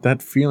whether or not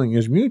that feeling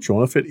is mutual.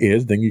 And if it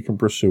is, then you can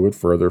pursue it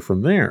further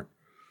from there.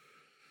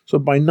 So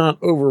by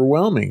not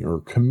overwhelming or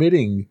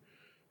overcommitting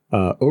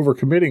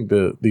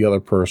to the other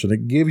person,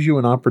 it gives you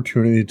an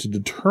opportunity to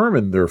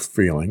determine their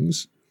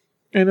feelings,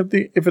 and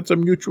if it's a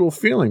mutual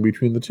feeling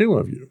between the two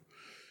of you.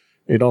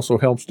 It also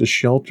helps to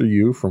shelter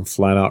you from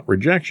flat-out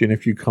rejection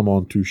if you come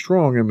on too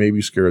strong and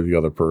maybe scare the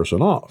other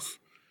person off.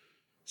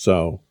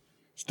 So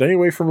stay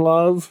away from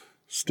love,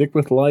 stick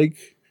with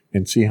like,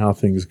 and see how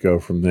things go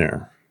from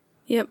there.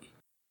 Yep.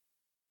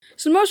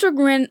 So most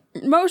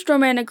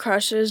romantic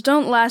crushes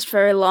don't last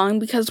very long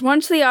because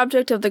once the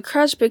object of the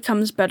crush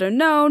becomes better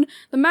known,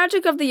 the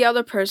magic of the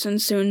other person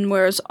soon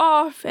wears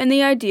off and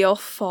the ideal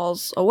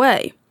falls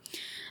away.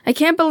 I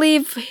can't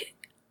believe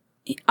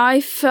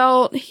I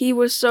felt he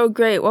was so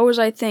great. What was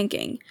I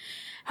thinking?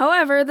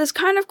 However, this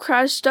kind of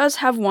crush does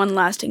have one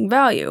lasting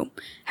value.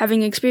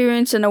 Having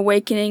experienced an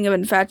awakening of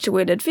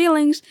infatuated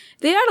feelings,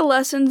 the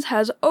adolescents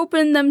has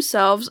opened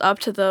themselves up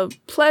to the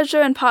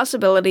pleasure and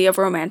possibility of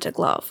romantic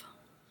love.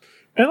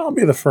 And I'll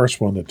be the first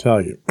one to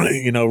tell you,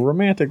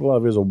 romantic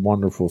love is a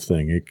wonderful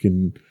thing. It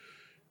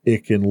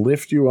can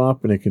lift you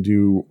up, and it can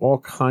do all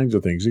kinds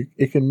of things.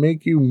 It can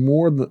make you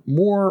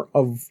more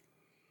of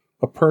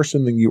a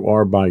person than you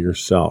are by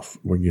yourself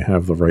when you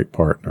have the right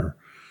partner.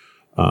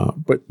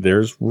 But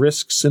there's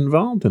risks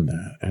involved in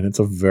that, and it's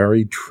a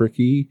very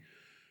tricky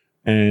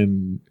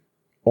and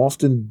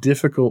often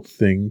difficult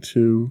thing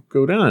to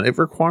go down. It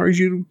requires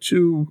you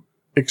to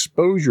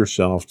expose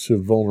yourself to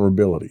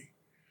vulnerability.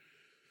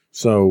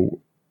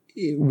 So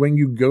when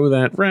you go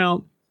that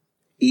route,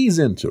 ease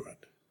into it.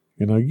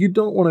 You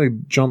don't want to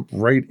jump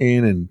right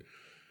in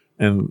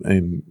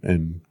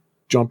and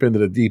jump into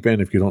the deep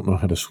end if you don't know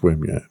how to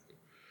swim yet.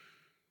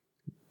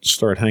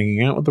 Start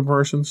hanging out with the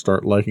person,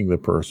 start liking the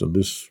person.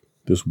 This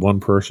one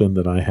person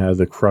that I had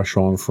the crush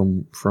on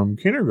from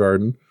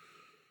kindergarten,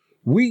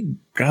 we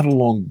got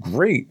along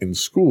great in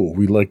school.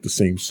 We liked the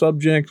same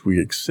subjects. We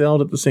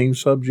excelled at the same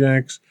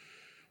subjects.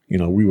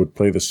 We would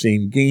play the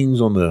same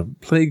games on the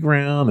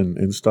playground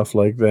and stuff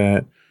like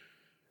that.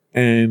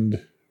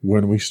 And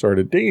when we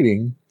started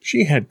dating,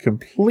 she had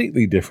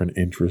completely different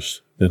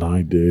interests than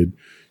I did.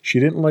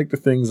 She didn't like the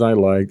things I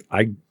liked.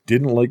 I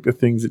didn't like the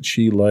things that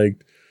she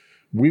liked.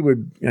 We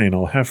would,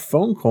 have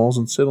phone calls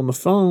and sit on the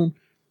phone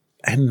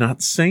and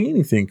not say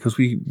anything because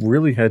we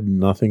really had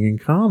nothing in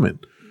common.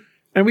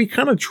 And we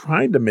kind of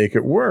tried to make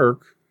it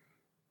work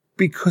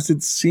because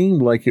it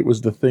seemed like it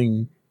was the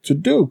thing to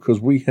do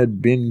because we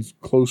had been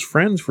close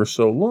friends for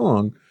so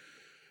long.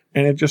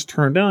 And it just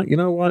turned out,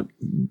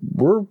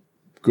 we're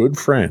good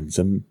friends.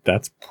 And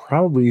that's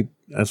probably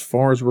as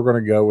far as we're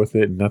going to go with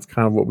it. And that's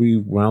kind of what we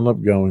wound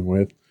up going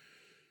with.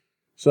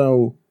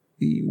 So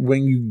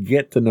when you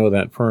get to know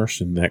that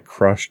person, that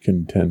crush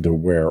can tend to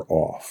wear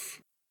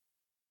off.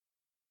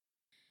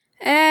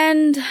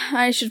 And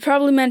I should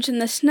probably mention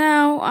this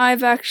now,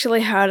 I've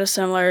actually had a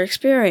similar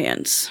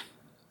experience.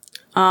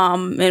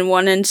 In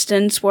one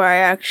instance where I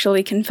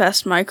actually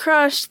confessed my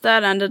crush,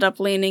 that ended up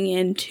leaning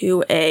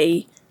into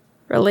a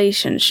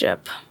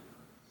relationship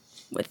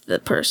with the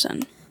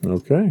person.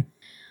 Okay.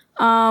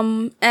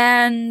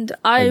 And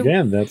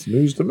Again, that's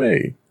news to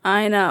me.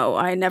 I know,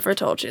 I never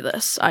told you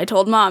this. I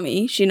told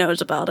Mommy, she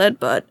knows about it,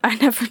 but I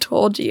never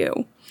told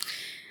you.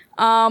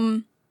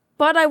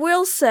 But I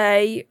will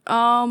say,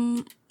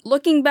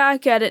 looking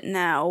back at it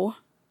now,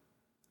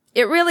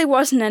 it really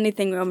wasn't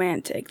anything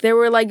romantic. There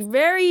were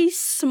very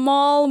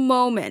small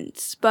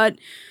moments, but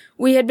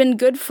we had been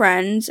good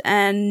friends,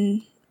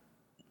 and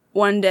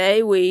one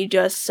day we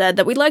just said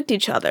that we liked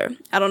each other.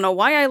 I don't know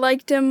why I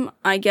liked him.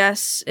 I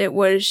guess it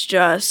was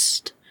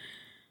just,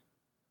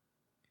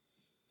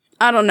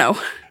 I don't know.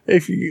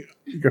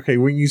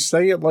 When you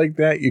say it like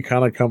that, you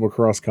kind of come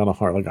across kind of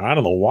hard. I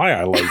don't know why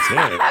I liked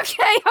him.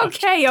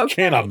 Okay. I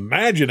can't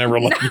imagine ever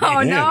liking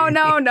him.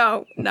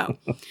 No.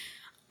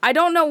 I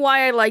don't know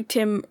why I liked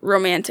him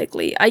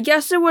romantically. I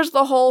guess it was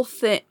the whole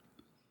thing.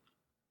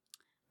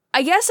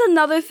 I guess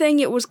another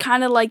thing, it was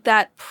kind of like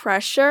that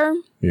pressure.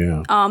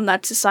 Yeah.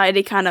 That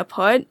society kind of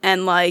put.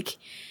 And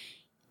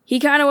he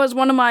kind of was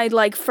one of my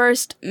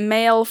first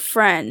male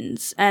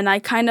friends. And I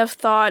kind of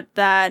thought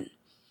that,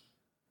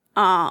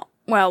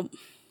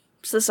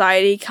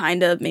 society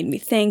kind of made me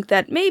think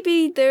that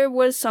maybe there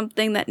was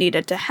something that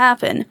needed to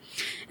happen.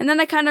 And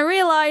then I kind of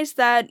realized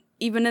that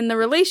even in the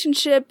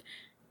relationship,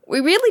 we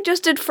really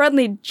just did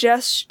friendly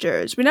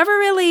gestures. We never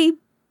really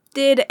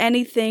did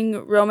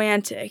anything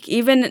romantic.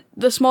 Even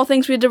the small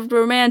things we did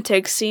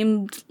romantic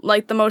seemed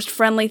like the most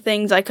friendly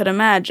things I could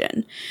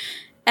imagine.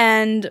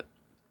 And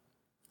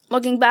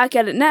looking back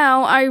at it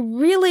now, I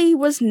really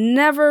was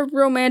never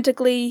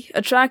romantically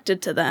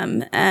attracted to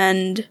them.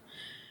 And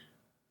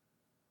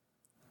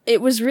it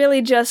was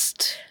really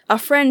just a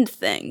friend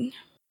thing.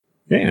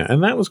 Yeah,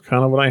 and that was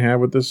kind of what I had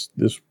with this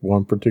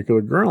one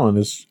particular girl.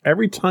 And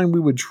every time we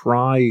would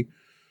try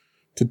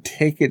to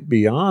take it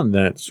beyond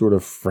that sort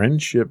of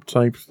friendship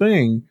type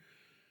thing,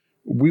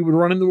 we would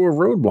run into a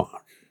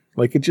roadblock.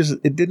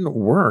 It didn't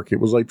work. It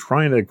was like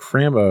trying to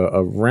cram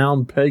a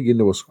round peg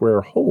into a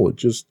square hole. It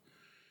just,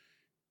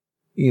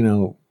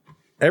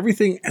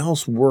 everything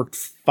else worked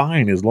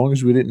fine as long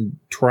as we didn't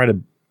try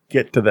to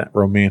get to that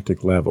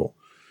romantic level.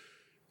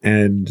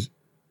 And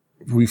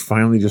we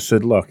finally just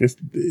said, look,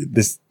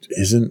 this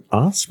isn't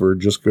us. We're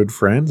just good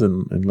friends,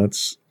 and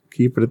let's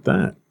keep it at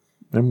that.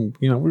 And,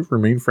 we've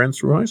remained friends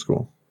through high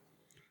school.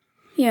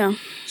 Yeah.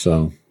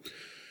 So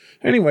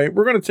anyway,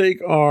 we're going to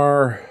take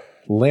our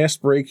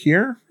last break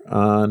here,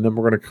 and then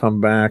we're going to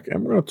come back,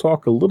 and we're going to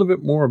talk a little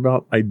bit more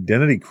about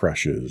identity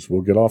crushes.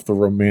 We'll get off the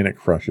romantic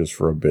crushes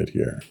for a bit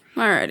here.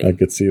 Alrighty. I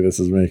could see this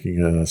is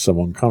making some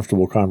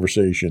uncomfortable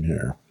conversation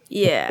here.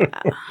 Yeah.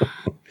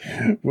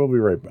 We'll be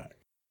right back.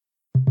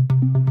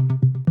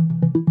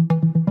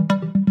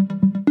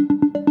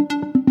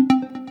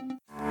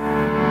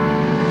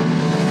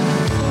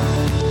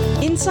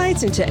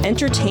 Insights into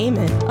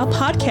Entertainment, a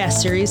podcast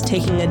series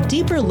taking a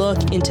deeper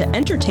look into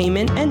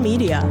entertainment and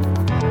media.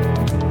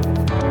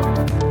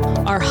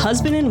 Our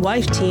husband and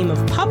wife team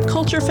of pop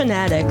culture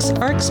fanatics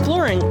are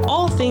exploring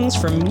all things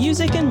from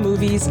music and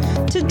movies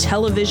to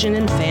television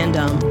and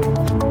fandom.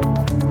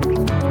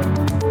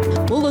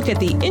 We'll look at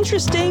the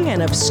interesting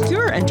and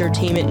obscure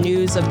entertainment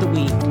news of the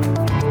week.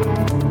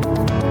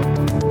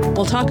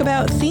 We'll talk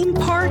about theme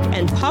park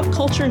and pop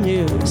culture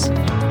news.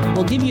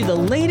 We'll give you the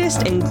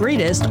latest and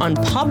greatest on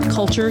pop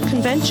culture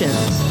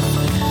conventions.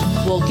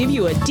 We'll give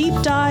you a deep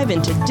dive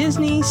into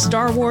Disney,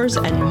 Star Wars,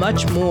 and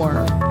much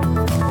more.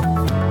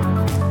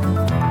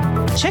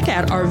 Check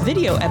out our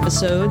video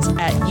episodes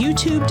at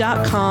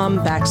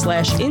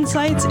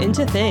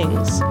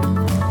youtube.com/insightsintothings.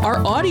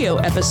 Our audio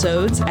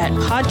episodes at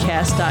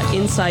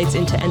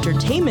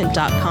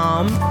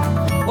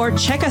podcast.insightsintoentertainment.com, or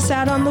check us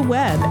out on the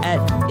web at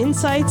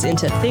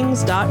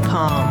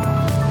insightsintothings.com.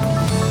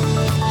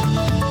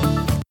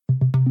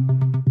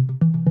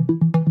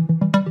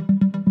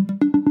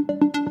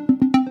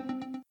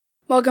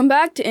 Welcome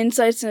back to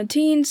Insights into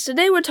Teens.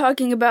 Today we're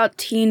talking about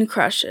teen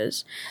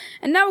crushes.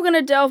 And now we're going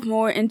to delve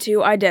more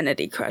into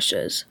identity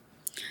crushes.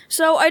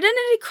 So,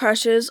 identity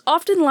crushes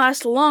often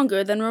last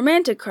longer than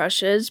romantic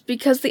crushes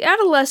because the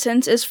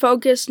adolescence is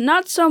focused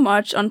not so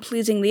much on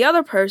pleasing the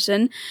other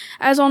person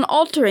as on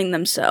altering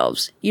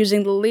themselves,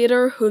 using the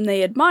leader whom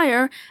they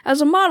admire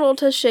as a model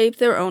to shape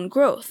their own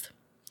growth.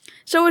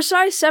 So a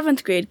shy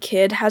 7th grade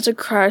kid has a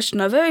crush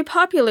on a very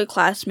popular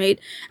classmate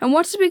and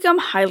wants to become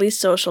highly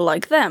social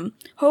like them,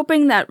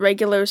 hoping that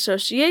regular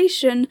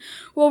association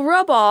will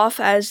rub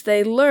off as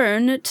they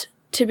learn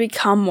to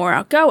become more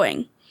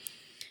outgoing.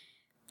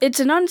 It's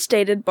an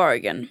unstated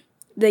bargain.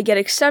 They get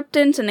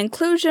acceptance and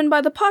inclusion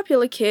by the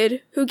popular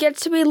kid who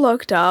gets to be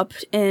looked up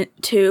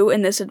to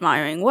in this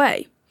admiring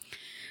way.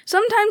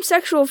 Sometimes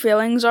sexual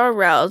feelings are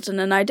aroused in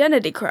an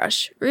identity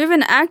crush, or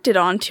even acted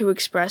on to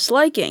express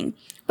liking,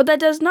 but that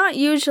does not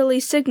usually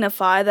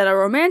signify that a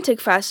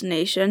romantic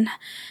fascination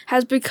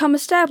has become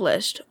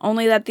established,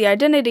 only that the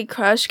identity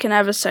crush can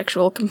have a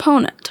sexual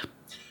component.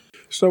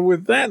 So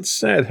with that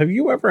said, have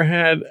you ever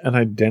had an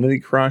identity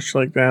crush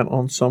like that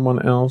on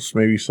someone else?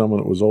 Maybe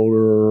someone that was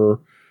older,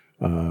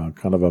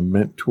 kind of a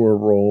mentor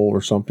role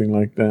or something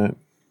like that?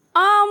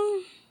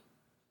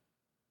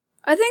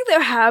 I think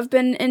there have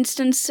been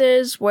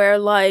instances where,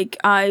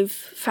 I've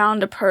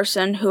found a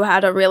person who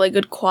had a really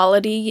good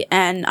quality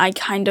and I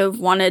kind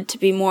of wanted to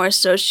be more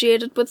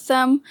associated with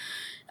them,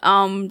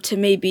 to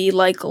maybe,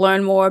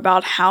 learn more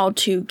about how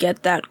to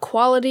get that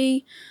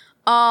quality.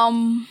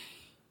 Trying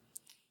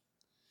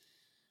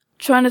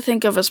to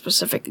think of a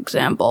specific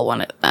example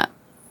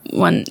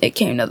when it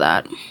came to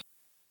that.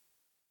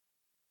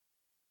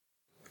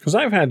 Because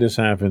I've had this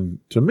happen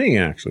to me,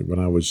 actually, when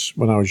I was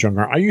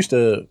younger. I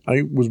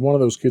was one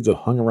of those kids that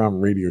hung around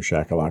Radio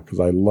Shack a lot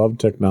because I loved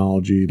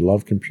technology,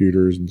 loved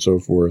computers, and so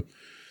forth.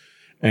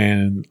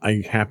 And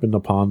I happened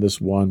upon this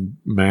one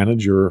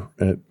manager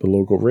at the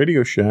local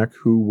Radio Shack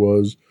who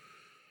was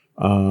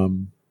a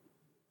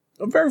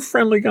very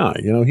friendly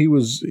guy.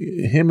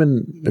 Him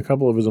and a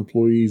couple of his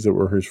employees that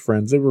were his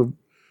friends, they were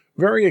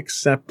very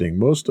accepting.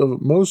 Most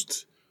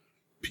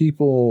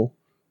people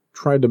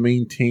tried to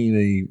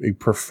maintain a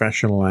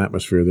professional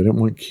atmosphere. They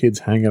didn't want kids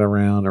hanging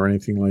around or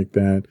anything like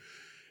that.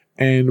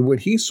 And when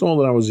he saw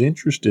that I was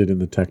interested in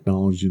the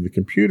technology and the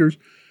computers,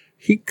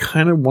 he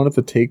kind of wanted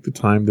to take the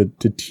time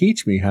to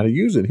teach me how to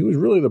use it. He was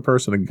really the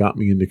person that got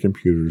me into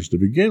computers to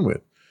begin with.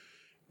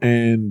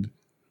 And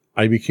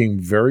I became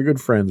very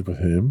good friends with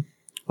him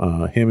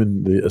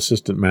and the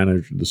assistant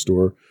manager of the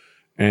store.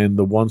 And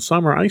the one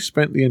summer, I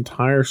spent the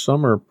entire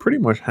summer pretty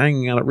much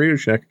hanging out at Radio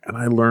Shack, and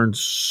I learned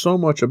so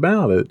much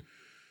about it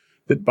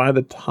that by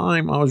the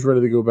time I was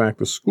ready to go back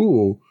to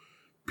school,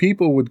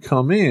 people would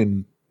come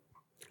in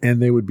and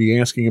they would be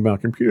asking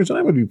about computers, and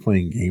I would be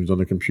playing games on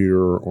the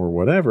computer or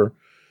whatever,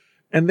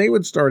 and they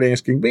would start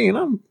asking me, and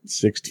I'm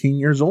 16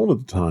 years old at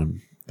the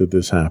time that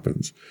this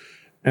happens,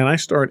 and I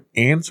start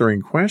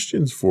answering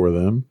questions for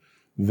them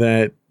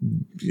that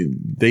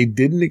they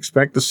didn't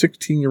expect a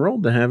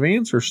 16-year-old to have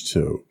answers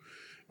to.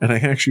 And I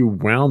actually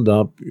wound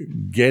up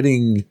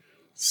getting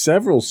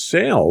several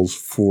sales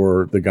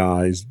for the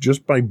guys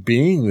just by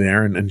being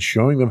there and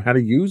showing them how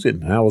to use it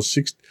and how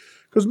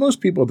because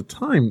most people at the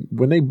time,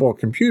 when they bought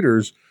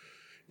computers,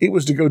 it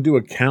was to go do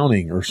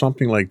accounting or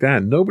something like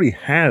that. Nobody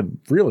had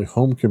really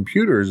home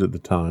computers at the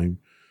time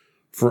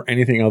for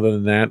anything other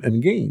than that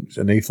and games.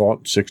 And they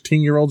thought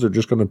 16-year-olds are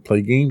just going to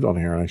play games on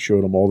here. And I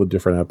showed them all the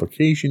different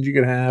applications you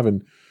could have.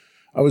 And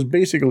I was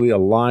basically a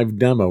live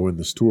demo in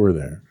the store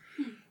there.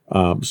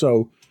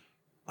 So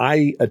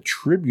I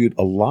attribute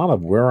a lot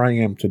of where I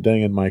am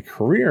today in my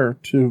career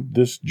to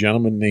this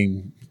gentleman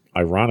named,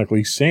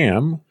 ironically,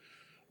 Sam,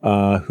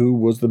 who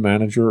was the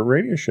manager at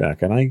Radio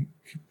Shack. And I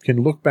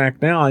can look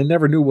back now. I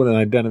never knew what an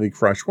identity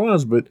crush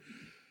was, but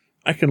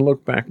I can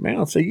look back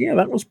now and say, yeah,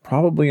 that was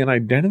probably an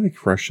identity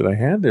crush that I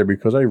had there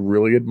because I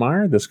really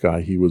admired this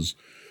guy. He was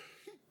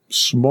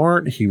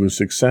smart. He was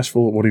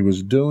successful at what he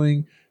was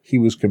doing. He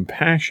was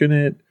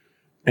compassionate.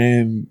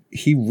 And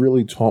he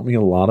really taught me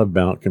a lot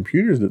about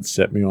computers that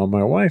set me on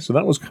my way. So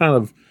that was kind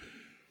of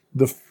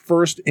the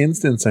first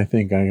instance I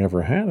think I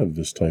ever had of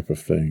this type of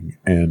thing.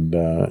 And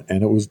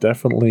it was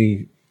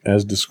definitely,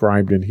 as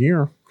described in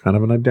here, kind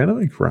of an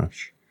identity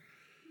crush.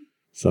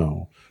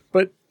 So,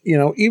 but,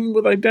 even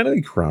with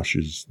identity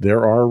crushes,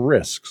 there are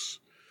risks.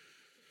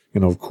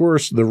 Of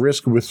course, the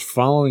risk with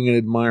following an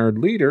admired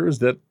leader is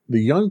that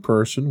the young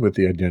person with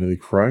the identity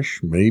crush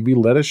may be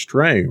led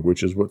astray,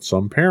 which is what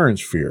some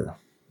parents fear,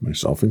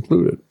 myself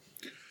included.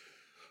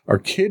 Our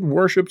kid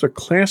worships a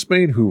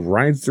classmate who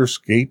rides their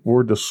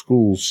skateboard to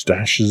school,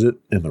 stashes it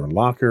in their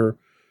locker,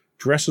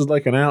 dresses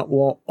like an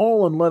outlaw,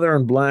 all in leather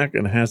and black,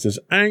 and has this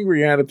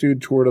angry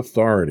attitude toward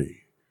authority.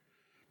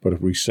 But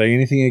if we say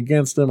anything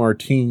against them, our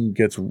teen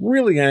gets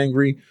really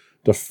angry,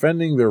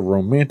 defending their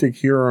romantic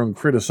hero and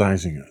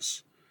criticizing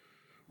us.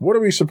 What are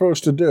we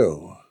supposed to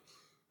do?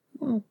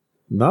 Well,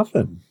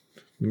 nothing.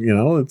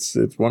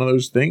 It's one of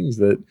those things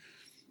that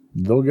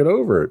they'll get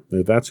over it.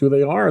 If that's who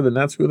they are, then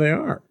that's who they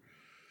are.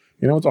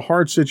 It's a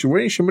hard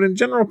situation, but in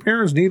general,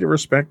 parents need to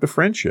respect the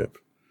friendship.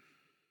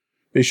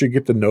 They should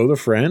get to know the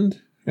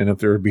friend, and if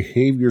there are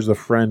behaviors the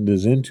friend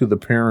is into the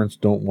parents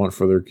don't want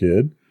for their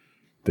kid,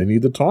 they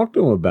need to talk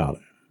to them about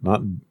it,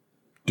 not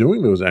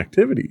doing those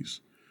activities.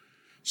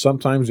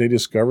 Sometimes they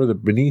discover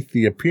that beneath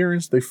the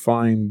appearance they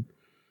find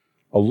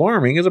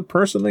alarming is a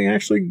person they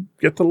actually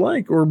get to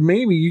like, or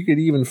maybe you could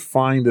even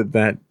find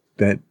that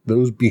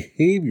those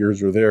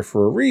behaviors are there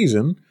for a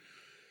reason,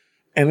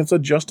 and it's a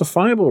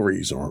justifiable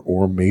reason.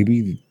 Or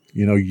maybe,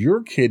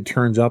 your kid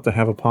turns out to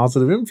have a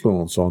positive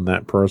influence on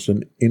that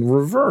person in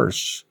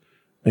reverse,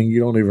 and you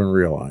don't even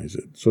realize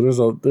it. So there's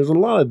a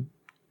lot of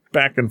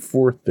back and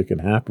forth that can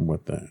happen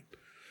with that.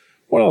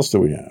 What else do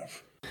we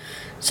have?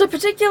 So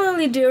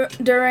particularly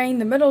during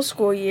the middle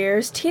school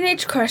years,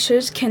 teenage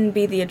crushes can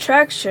be the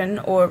attraction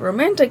or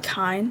romantic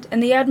kind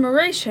and the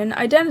admiration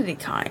identity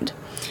kind.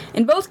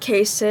 In both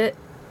cases,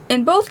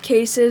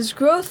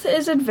 growth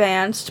is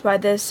advanced by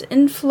this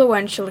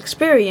influential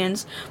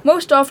experience,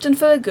 most often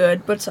for the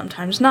good, but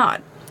sometimes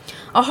not.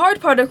 A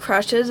hard part of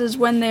crushes is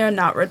when they are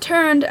not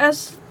returned,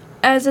 as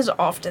is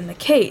often the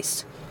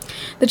case.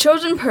 The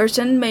chosen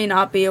person may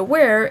not be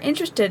aware,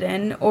 interested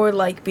in, or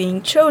like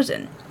being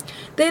chosen.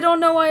 They don't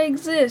know I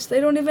exist. They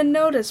don't even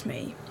notice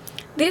me.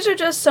 These are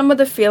just some of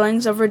the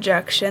feelings of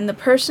rejection the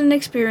person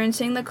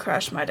experiencing the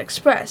crush might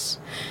express.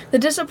 The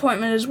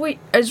disappointment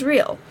is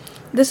real.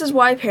 This is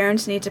why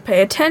parents need to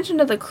pay attention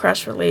to the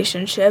crush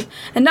relationship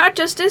and not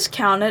just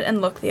discount it and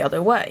look the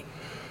other way.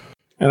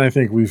 And I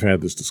think we've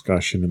had this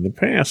discussion in the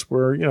past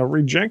where,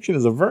 rejection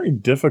is a very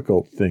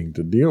difficult thing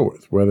to deal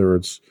with, whether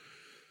it's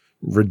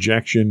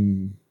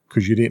rejection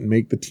because you didn't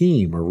make the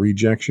team, or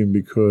rejection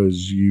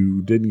because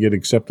you didn't get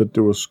accepted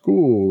to a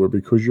school, or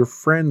because your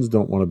friends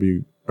don't want to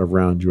be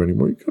around you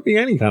anymore. It could be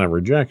any kind of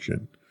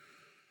rejection.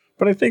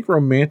 But I think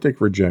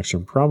romantic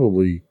rejection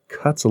probably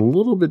cuts a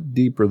little bit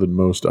deeper than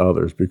most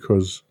others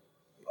because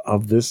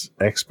of this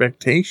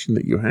expectation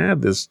that you have,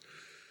 this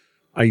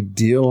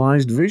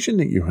idealized vision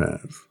that you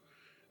have.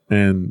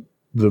 And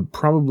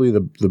probably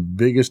the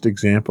biggest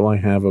example I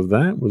have of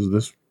that was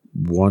this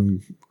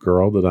one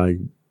girl that I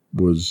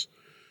was,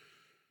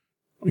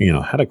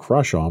 had a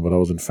crush on, but I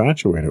was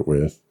infatuated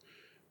with.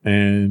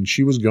 And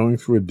she was going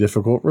through a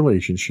difficult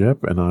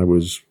relationship, and I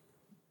was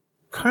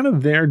kind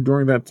of there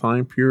during that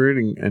time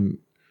period and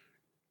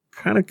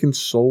kind of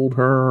consoled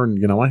her.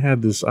 And, I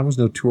was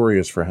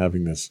notorious for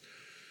having this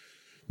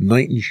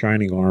knight in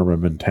shining armor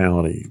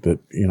mentality that,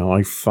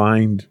 I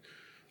find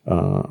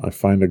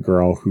a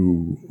girl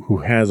who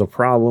has a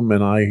problem,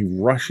 and I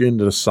rush in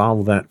to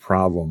solve that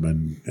problem,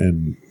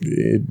 and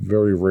it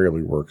very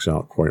rarely works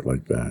out quite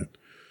like that.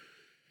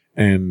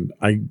 And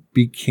I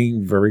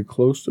became very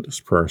close to this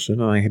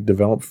person, and I had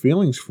developed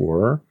feelings for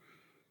her.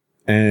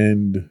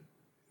 And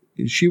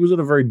she was in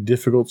a very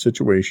difficult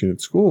situation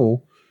at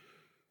school,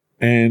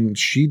 and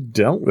she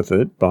dealt with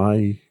it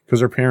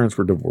because her parents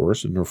were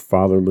divorced and her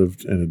father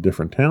lived in a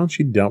different town.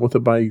 She dealt with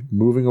it by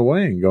moving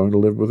away and going to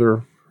live with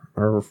her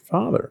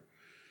father.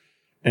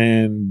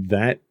 And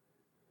that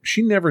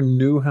she never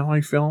knew how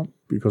I felt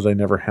because I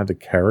never had the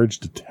courage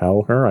to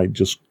tell her. I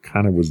just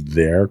kind of was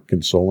there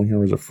consoling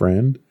her as a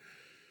friend.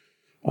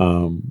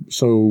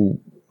 So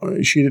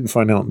she didn't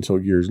find out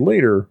until years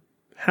later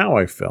how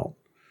I felt.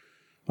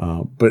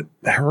 But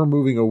her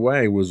moving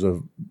away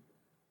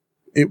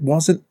it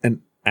wasn't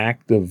an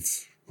act of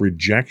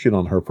rejection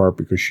on her part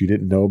because she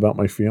didn't know about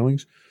my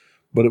feelings,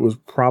 but it was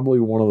probably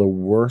one of the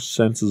worst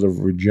senses of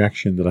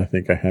rejection that I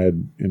think I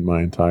had in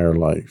my entire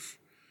life.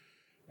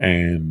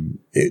 And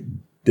it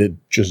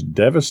just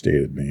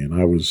devastated me. And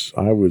I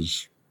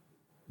was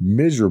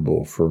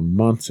miserable for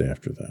months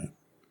after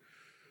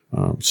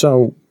that.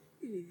 So,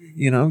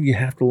 you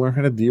have to learn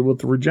how to deal with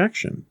the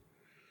rejection.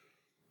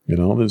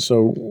 And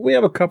so we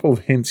have a couple of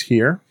hints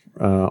here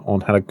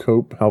on how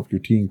to help your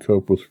teen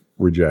cope with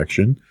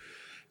rejection.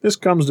 This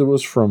comes to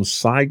us from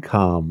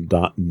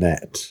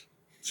SciComm.net.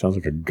 Sounds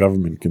like a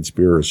government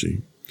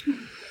conspiracy.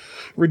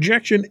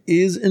 Rejection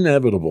is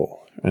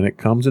inevitable, and it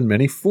comes in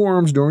many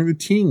forms during the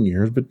teen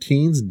years, but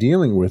teens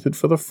dealing with it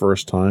for the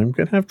first time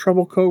can have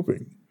trouble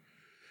coping.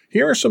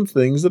 Here are some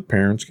things that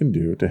parents can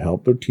do to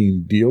help their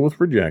teen deal with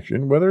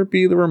rejection, whether it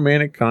be the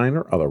romantic kind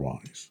or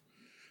otherwise.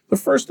 The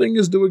first thing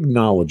is to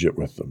acknowledge it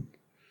with them.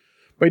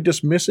 By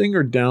dismissing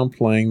or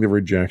downplaying the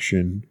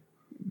rejection,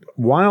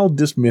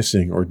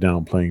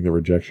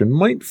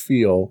 might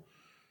feel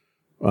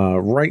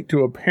right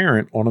to a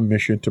parent on a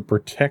mission to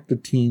protect the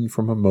teen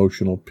from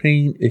emotional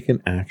pain, it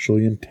can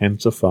actually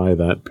intensify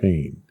that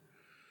pain.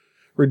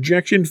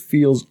 Rejection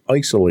feels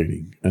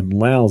isolating and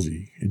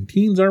lousy, and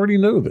teens already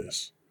know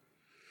this.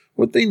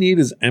 What they need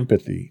is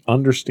empathy,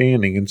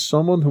 understanding, and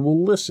someone who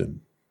will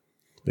listen.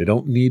 They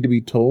don't need to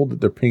be told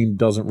that their pain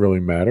doesn't really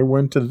matter,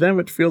 when to them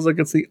it feels like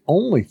it's the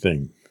only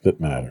thing that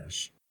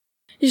matters.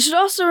 You should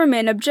also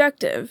remain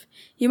objective.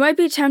 You might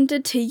be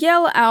tempted to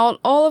yell out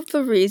all of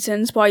the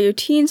reasons why your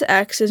teen's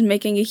ex is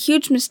making a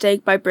huge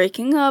mistake by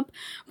breaking up,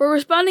 but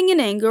responding in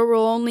anger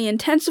will only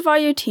intensify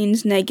your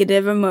teen's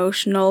negative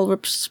emotional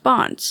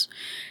response.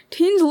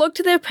 Teens look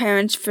to their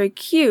parents for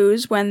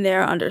cues when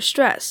they're under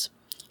stress.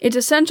 It's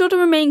essential to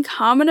remain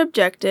calm and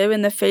objective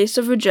in the face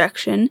of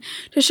rejection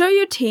to show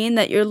your teen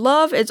that your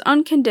love is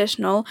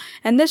unconditional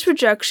and this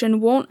rejection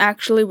won't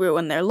actually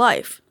ruin their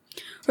life.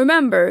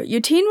 Remember,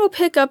 your teen will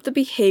pick up the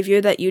behavior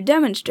that you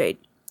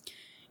demonstrate.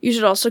 You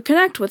should also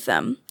connect with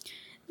them.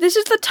 This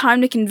is the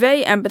time to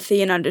convey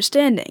empathy and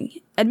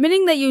understanding.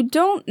 Admitting that you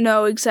don't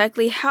know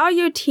exactly how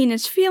your teen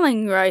is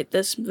feeling right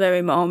this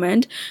very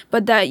moment,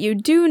 but that you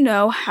do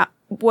know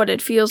what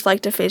it feels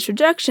like to face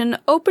rejection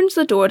opens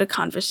the door to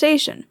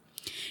conversation.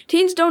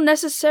 Teens don't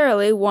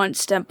necessarily want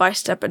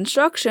step-by-step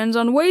instructions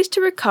on ways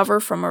to recover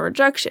from a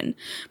rejection,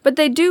 but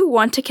they do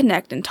want to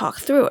connect and talk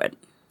through it.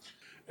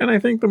 And I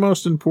think the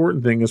most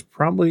important thing is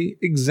probably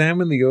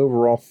examine the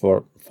overall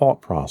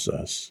thought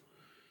process.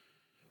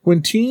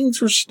 When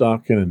teens are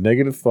stuck in a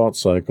negative thought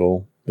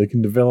cycle, they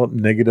can develop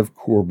negative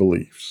core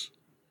beliefs.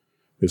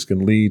 This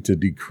can lead to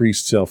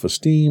decreased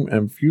self-esteem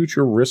and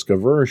future risk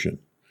aversion.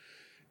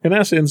 In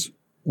essence,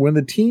 when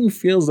the teen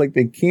feels like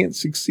they can't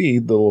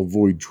succeed, they'll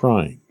avoid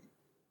trying.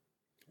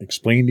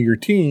 Explain to your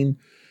teen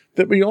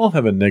that we all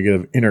have a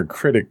negative inner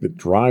critic that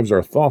drives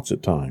our thoughts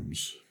at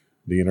times.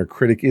 The inner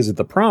critic isn't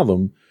the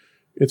problem.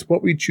 It's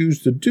what we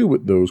choose to do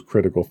with those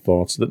critical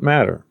thoughts that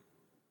matter.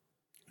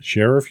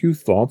 Share a few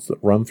thoughts that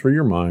run through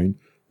your mind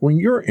when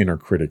your inner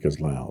critic is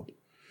loud.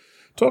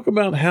 Talk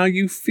about how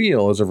you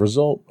feel as a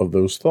result of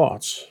those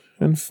thoughts.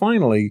 And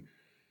finally,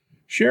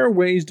 share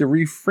ways to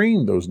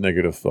reframe those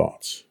negative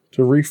thoughts,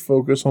 to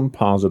refocus on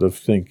positive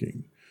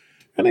thinking.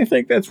 And I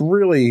think that's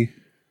really,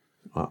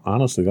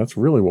 honestly, that's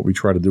really what we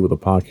try to do with the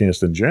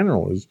podcast in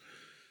general is,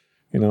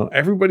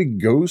 everybody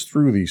goes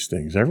through these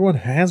things. Everyone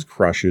has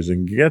crushes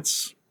and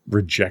gets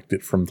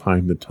rejected from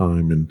time to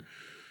time. And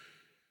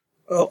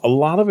a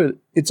lot of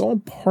it's all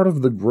part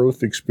of the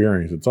growth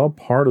experience. It's all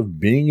part of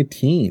being a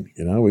teen.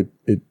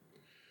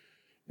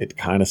 It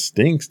kind of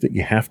stinks that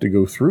you have to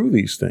go through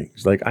these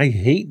things. Like, I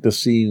hate to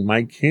see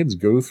my kids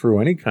go through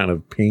any kind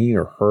of pain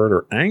or hurt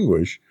or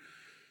anguish,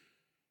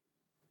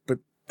 but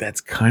that's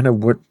kind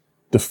of what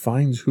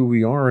defines who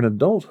we are in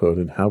adulthood,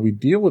 and how we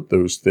deal with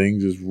those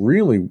things is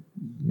really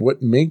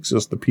what makes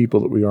us the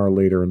people that we are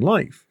later in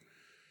life.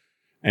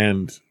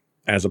 And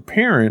as a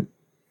parent,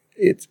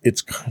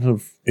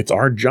 it's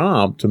our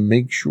job to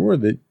make sure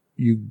that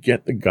you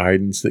get the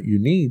guidance that you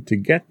need to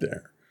get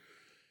there.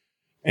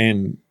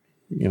 And,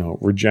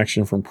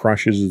 rejection from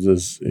crushes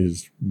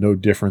is no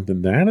different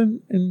than that.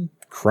 And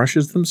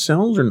crushes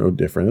themselves are no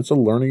different. It's a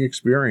learning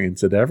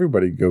experience that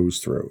everybody goes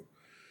through.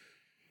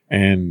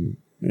 And,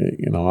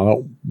 I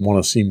don't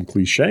want to seem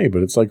cliche,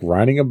 but it's like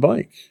riding a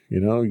bike.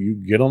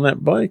 You get on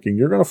that bike and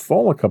you're going to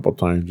fall a couple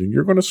times and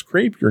you're going to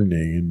scrape your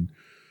knee, and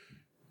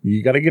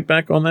you got to get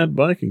back on that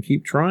bike and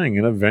keep trying.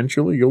 And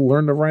eventually you'll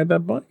learn to ride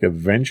that bike.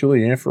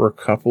 Eventually, after a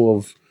couple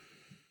of,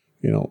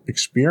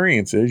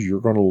 experiences,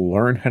 you're going to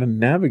learn how to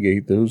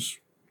navigate those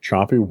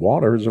choppy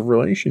waters of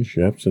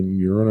relationships, and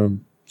you're going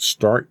to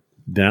start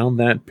down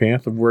that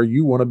path of where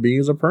you want to be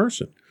as a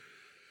person.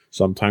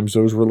 Sometimes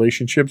those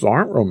relationships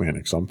aren't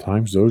romantic.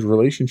 Sometimes those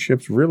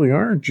relationships really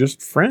aren't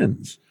just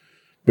friends.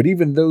 But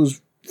even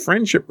those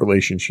friendship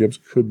relationships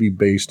could be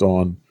based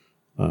on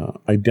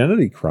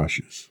identity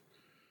crushes.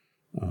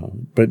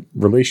 But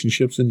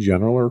relationships in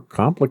general are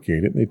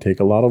complicated, and they take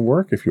a lot of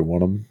work if you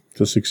want them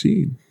to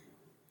succeed.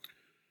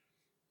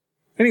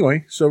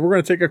 Anyway, so we're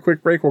going to take a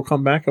quick break. We'll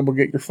come back and we'll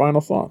get your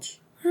final thoughts.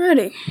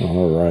 Alrighty.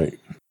 All right.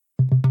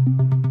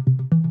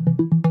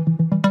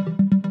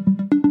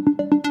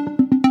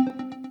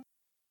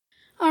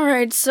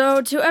 Alright,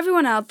 so to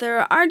everyone out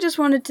there, I just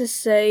wanted to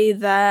say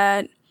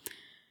that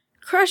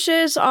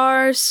crushes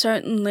are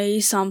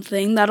certainly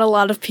something that a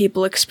lot of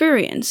people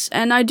experience.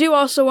 And I do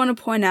also want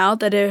to point out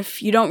that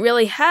if you don't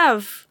really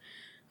have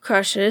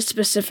crushes,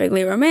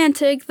 specifically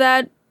romantic,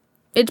 that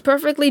it's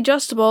perfectly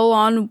justable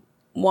on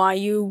why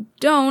you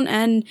don't,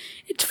 and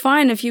it's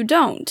fine if you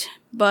don't.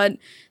 But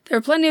there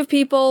are plenty of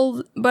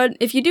people, but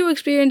if you do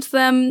experience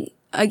them,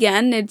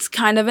 again, it's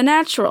kind of a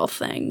natural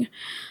thing.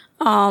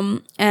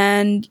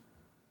 And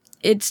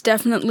it's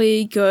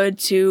definitely good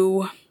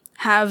to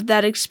have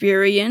that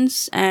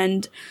experience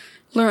and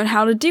learn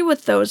how to deal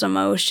with those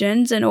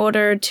emotions in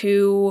order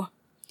to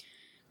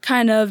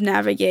kind of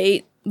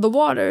navigate the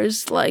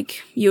waters,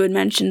 like you had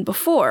mentioned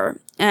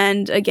before.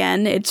 And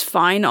again, it's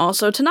fine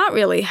also to not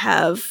really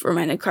have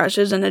romantic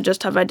crushes and to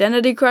just have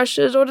identity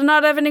crushes, or to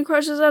not have any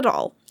crushes at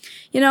all.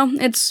 You know,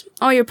 it's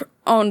all your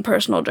own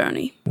personal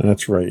journey.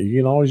 That's right. You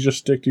can always just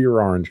stick to your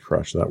orange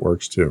crush. That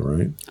works too,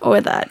 right? Or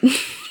that.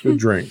 Good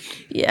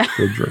drink. Yeah.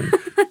 Good drink.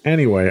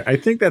 Anyway, I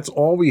think that's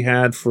all we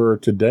had for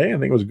today. I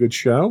think it was a good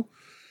show.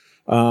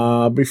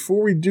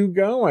 Before we do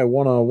go, I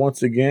want to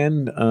once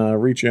again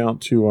reach out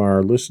to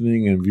our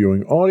listening and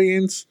viewing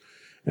audience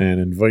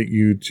and invite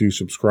you to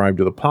subscribe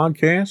to the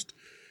podcast.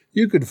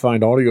 You can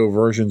find audio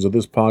versions of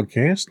this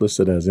podcast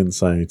listed as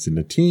Insights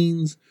into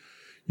Teens.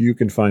 You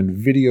can find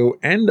video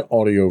and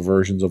audio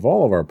versions of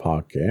all of our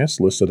podcasts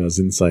listed as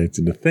Insights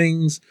into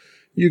Things.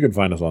 You can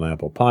find us on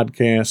Apple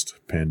Podcasts,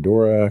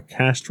 Pandora,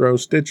 Castro,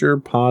 Stitcher,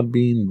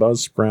 Podbean,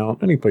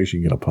 Buzzsprout, any place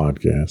you can get a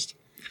podcast.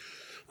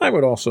 I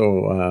would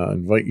also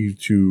invite you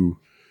to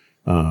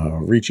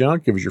reach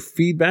out, give us your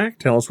feedback,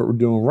 tell us what we're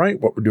doing right,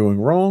 what we're doing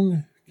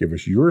wrong, give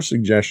us your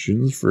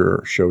suggestions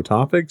for show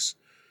topics.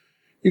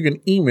 You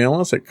can email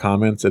us at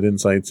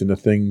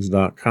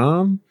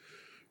comments@insightsintothings.com.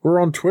 We're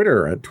on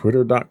Twitter at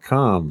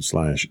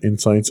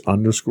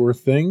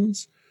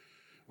twitter.com/insights_things.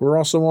 We're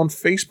also on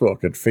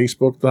Facebook at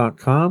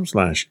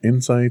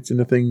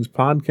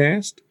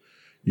facebook.com/insightsintothingspodcast.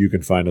 You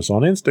can find us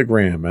on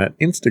Instagram at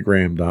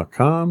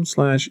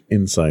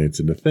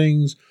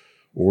instagram.com/insightsintothings,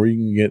 or you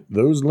can get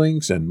those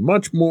links and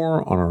much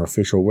more on our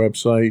official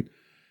website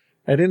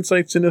at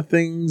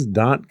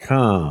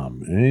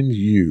insightsintothings.com. And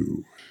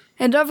you.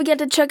 And don't forget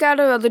to check out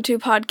our other two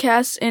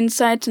podcasts,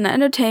 Insights into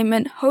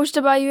Entertainment,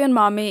 hosted by you and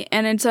Mommy,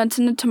 and Insights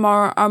into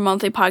Tomorrow, our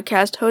monthly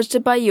podcast,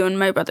 hosted by you and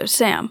my brother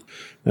Sam.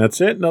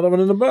 That's it. Another one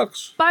in the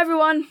books. Bye,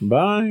 everyone.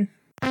 Bye.